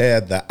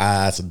the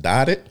I's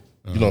dotted,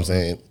 you know what I'm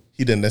saying?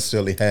 He didn't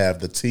necessarily have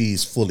the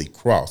T's fully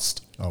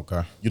crossed.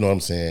 Okay. You know what I'm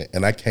saying?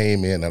 And I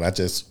came in and I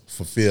just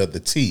fulfilled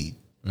the T.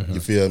 You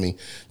feel me?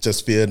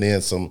 Just filled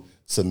in some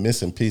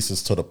missing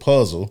pieces to the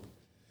puzzle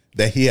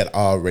that he had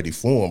already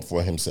formed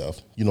for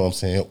himself. You know what I'm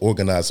saying?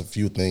 Organized a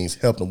few things,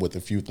 helped him with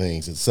a few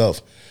things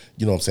itself.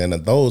 You know what I'm saying?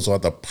 And those are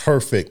the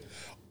perfect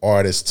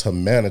artist to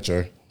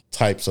manager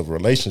types of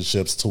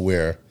relationships, to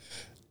where,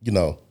 you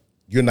know,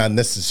 you're not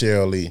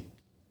necessarily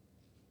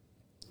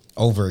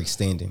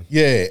overextending.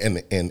 Yeah,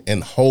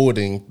 and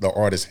holding the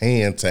artist's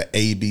hand to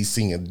A, B,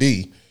 C, and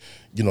D.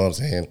 You know what I'm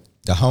saying?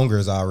 The hunger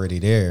is already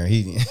there.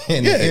 The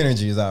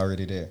energy is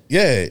already there.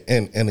 Yeah,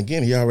 and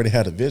again, he already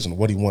had a vision of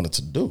what he wanted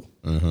to do.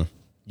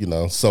 You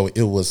know, so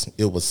it was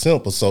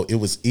simple. So it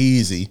was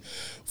easy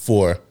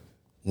for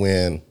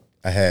when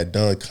I had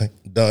Don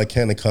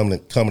Cannon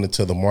coming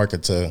into the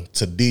market to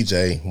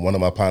DJ one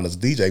of my partners'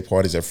 DJ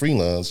parties at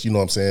Freelance. You know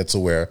what I'm saying? To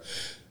where,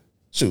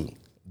 shoot,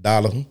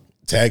 Dollar,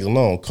 tag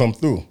along, come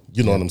through.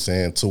 You know what I'm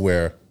saying? To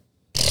where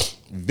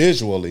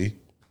visually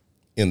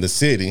in the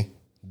city,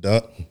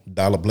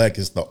 Dollar Black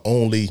is the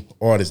only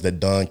artist that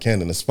Don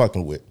Cannon is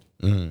fucking with.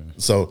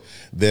 So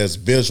there's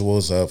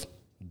visuals of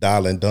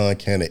Dollar and Don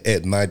Cannon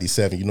at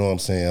 97. You know what I'm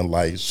saying?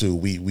 Like, shoot,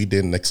 we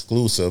did an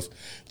exclusive,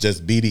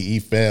 just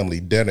BDE family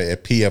dinner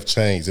at PF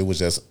Chang's. It was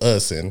just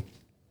us and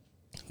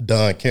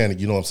Don Cannon,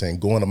 you know what I'm saying,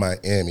 going to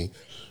Miami,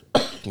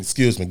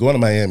 going to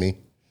Miami,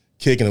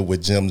 kicking it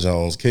with Jim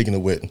Jones, kicking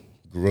it with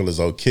Gorilla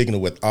Zoe, kicking it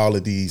with all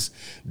of these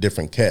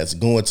different cats,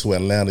 going to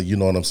Atlanta, you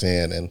know what I'm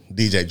saying, and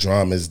DJ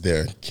Drama is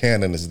there,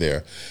 Cannon is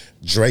there,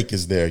 Drake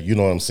is there, you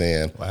know what I'm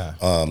saying,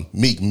 wow.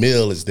 Meek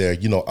Mill is there,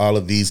 you know, all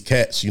of these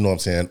cats, you know what I'm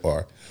saying,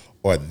 are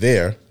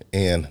there,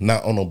 and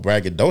not on no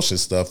braggadocious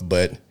stuff,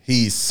 but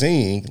he's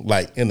seeing,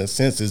 like, in a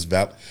sense, is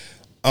about,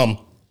 I'm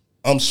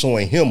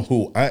showing him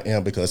who I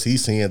am, because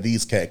he's seeing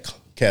these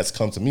cats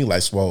come to me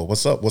like, Swole,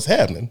 what's up? What's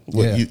happening?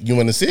 What, you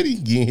in the city?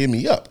 You can hit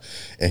me up.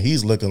 And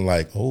he's looking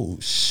like, oh,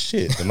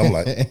 shit. And I'm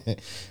like,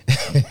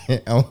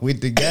 I'm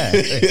with the guy.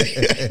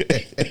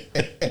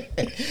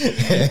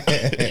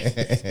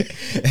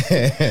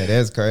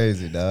 That's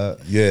crazy, dog.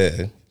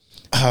 Yeah.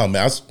 Oh,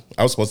 man,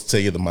 I was supposed to tell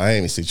you the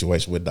Miami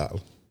situation with Dollar.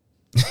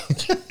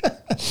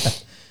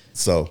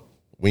 So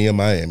we in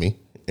Miami,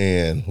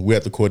 and we're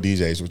at the Core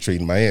DJs retreat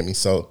in Miami.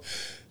 So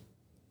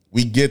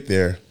we get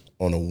there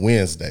on a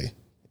Wednesday,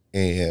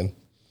 and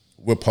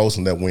we're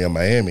posting that we're in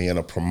Miami, and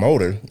a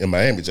promoter in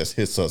Miami just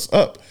hits us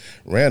up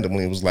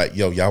randomly and was like,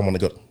 yo, y'all want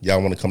to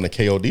come to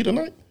KOD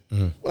tonight?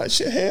 Like,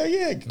 shit, hell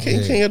yeah,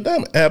 King of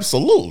Diamond,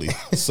 absolutely.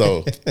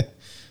 So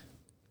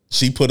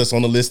she put us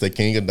on the list at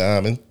King of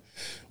Diamond.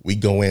 We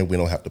go in, we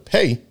don't have to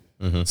pay.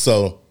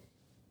 So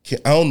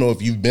I don't know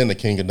if you've been to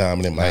King of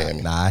Diamond in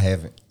Miami. Nah, I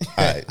haven't.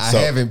 All right, I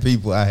haven't,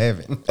 people. I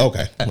haven't.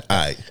 Okay. All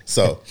right.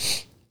 So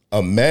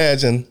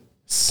imagine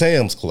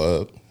Sam's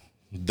Club,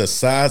 the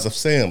size of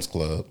Sam's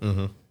Club,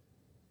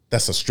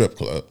 that's a strip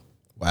club.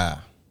 Wow.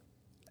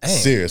 Dang,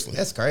 seriously.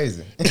 That's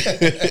crazy.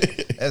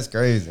 That's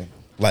crazy.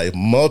 Like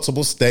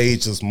multiple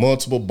stages,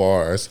 multiple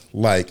bars,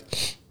 like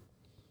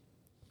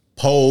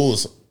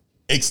poles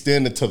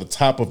extended to the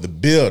top of the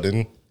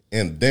building,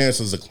 and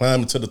dancers are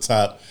climbing to the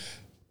top,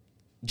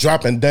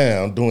 dropping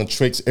down, doing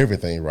tricks,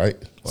 everything, right?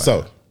 Wow.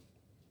 So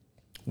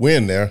we're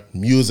in there,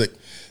 music,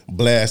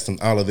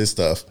 blasting, all of this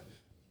stuff.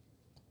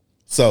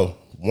 So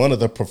one of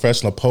the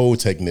professional pole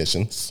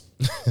technicians,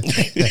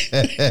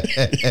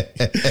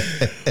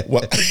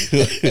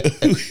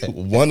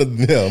 one of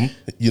them,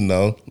 you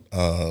know,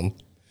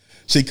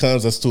 she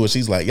comes us to it.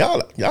 She's like,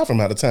 y'all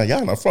from out of town.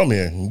 Y'all not from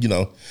here. And, you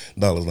know,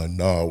 Dollar's like,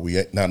 no, we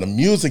ain't. Now the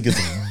music is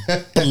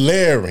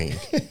blaring.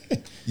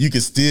 You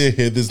can still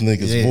hear this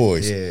nigga's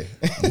voice. Yeah.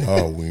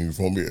 No, we ain't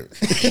from here.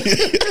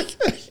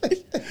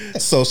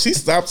 So she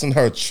stops in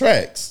her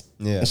tracks.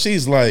 Yeah. And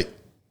she's like,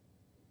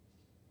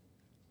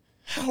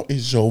 how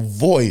is your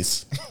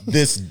voice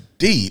this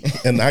deep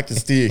and I can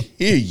still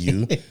hear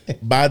you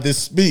by this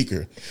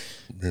speaker?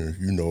 Man,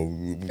 you know.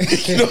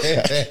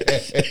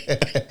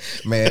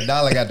 Man,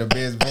 Dollar got the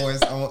best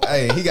voice on.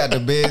 Hey, he got the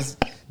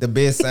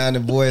best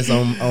sounding voice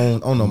on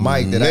the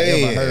mic that I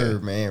ever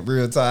heard, man.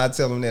 Real talk. I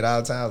tell him that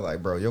all the time.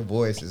 Like, bro, your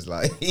voice is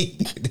like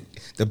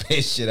the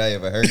best shit I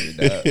ever heard,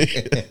 dog.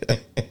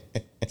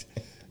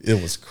 It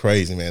was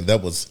crazy, man.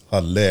 That was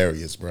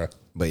hilarious, bro.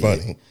 But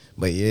funny.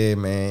 But yeah,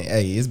 man.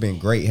 Hey, it's been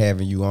great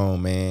having you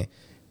on, man.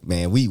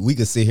 Man, we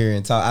could sit here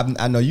and talk.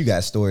 I know you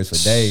got stories for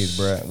days,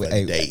 bro.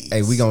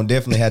 Hey, we gonna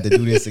definitely have to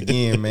do this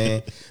again,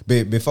 man.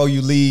 But before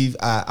you leave,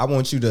 I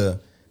want you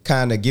to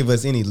kind of give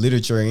us any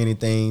literature or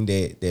anything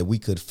that we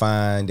could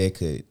find that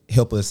could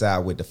help us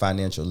out with the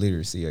financial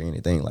literacy or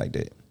anything like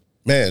that.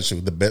 Man,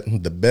 shoot,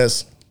 the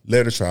best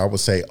literature I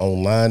would say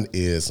online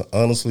is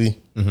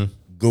honestly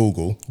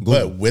Google.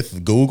 But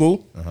with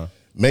Google,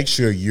 make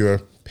sure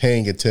you're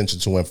paying attention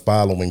to and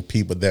following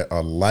people that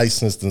are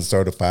licensed and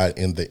certified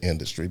in the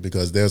industry,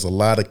 because there's a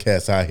lot of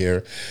cats out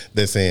here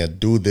that saying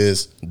do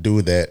this,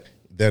 do that.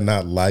 They're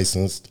not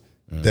licensed.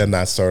 They're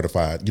not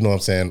certified. You know what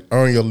I'm saying?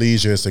 Earn Your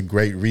Leisure is a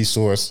great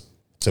resource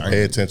to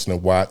pay attention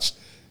and watch.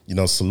 You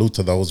know, salute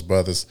to those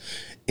brothers.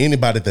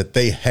 Anybody that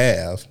they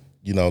have,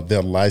 you know,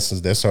 they're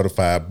licensed, they're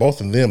certified. Both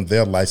of them,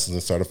 they're licensed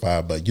and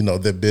certified, but, you know,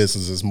 their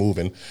business is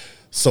moving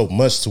so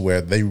much to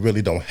where they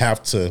really don't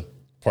have to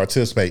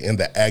participate in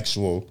the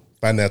actual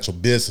financial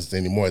business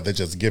anymore. They're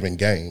just giving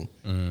game.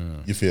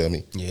 You feel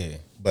me? Yeah.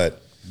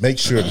 But make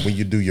sure that when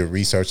you do your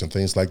research and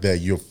things like that,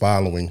 you're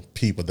following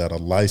people that are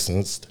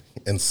licensed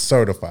and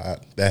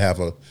certified, that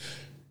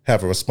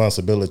have a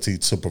responsibility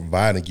to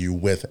providing you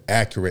with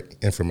accurate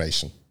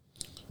information.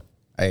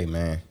 Hey,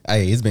 man.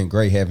 Hey, it's been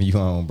great having you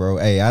on, bro.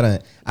 Hey, I done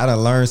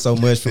learned so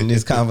much from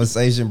this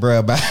conversation, bro,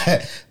 about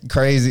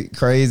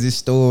crazy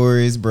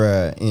stories,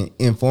 bro,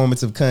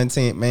 informative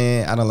content,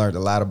 man. I done learned a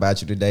lot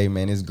about you today,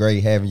 man. It's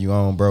great having you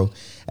on, bro.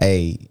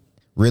 Hey,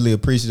 really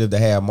appreciative to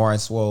have Martin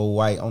Swole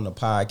White on the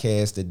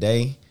podcast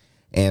today.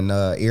 And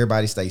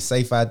everybody stay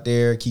safe out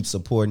there. Keep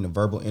supporting the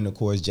Verbal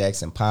Intercourse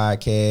Jackson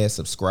podcast.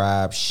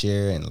 Subscribe,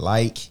 share, and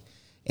like.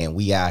 And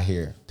we out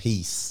here.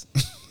 Peace.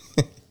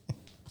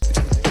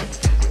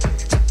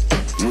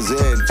 Was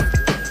in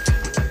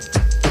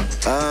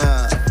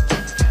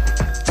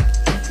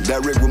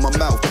direct with my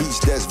mouthpiece,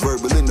 that's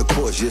verbal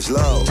intercourse, yes,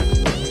 Lord.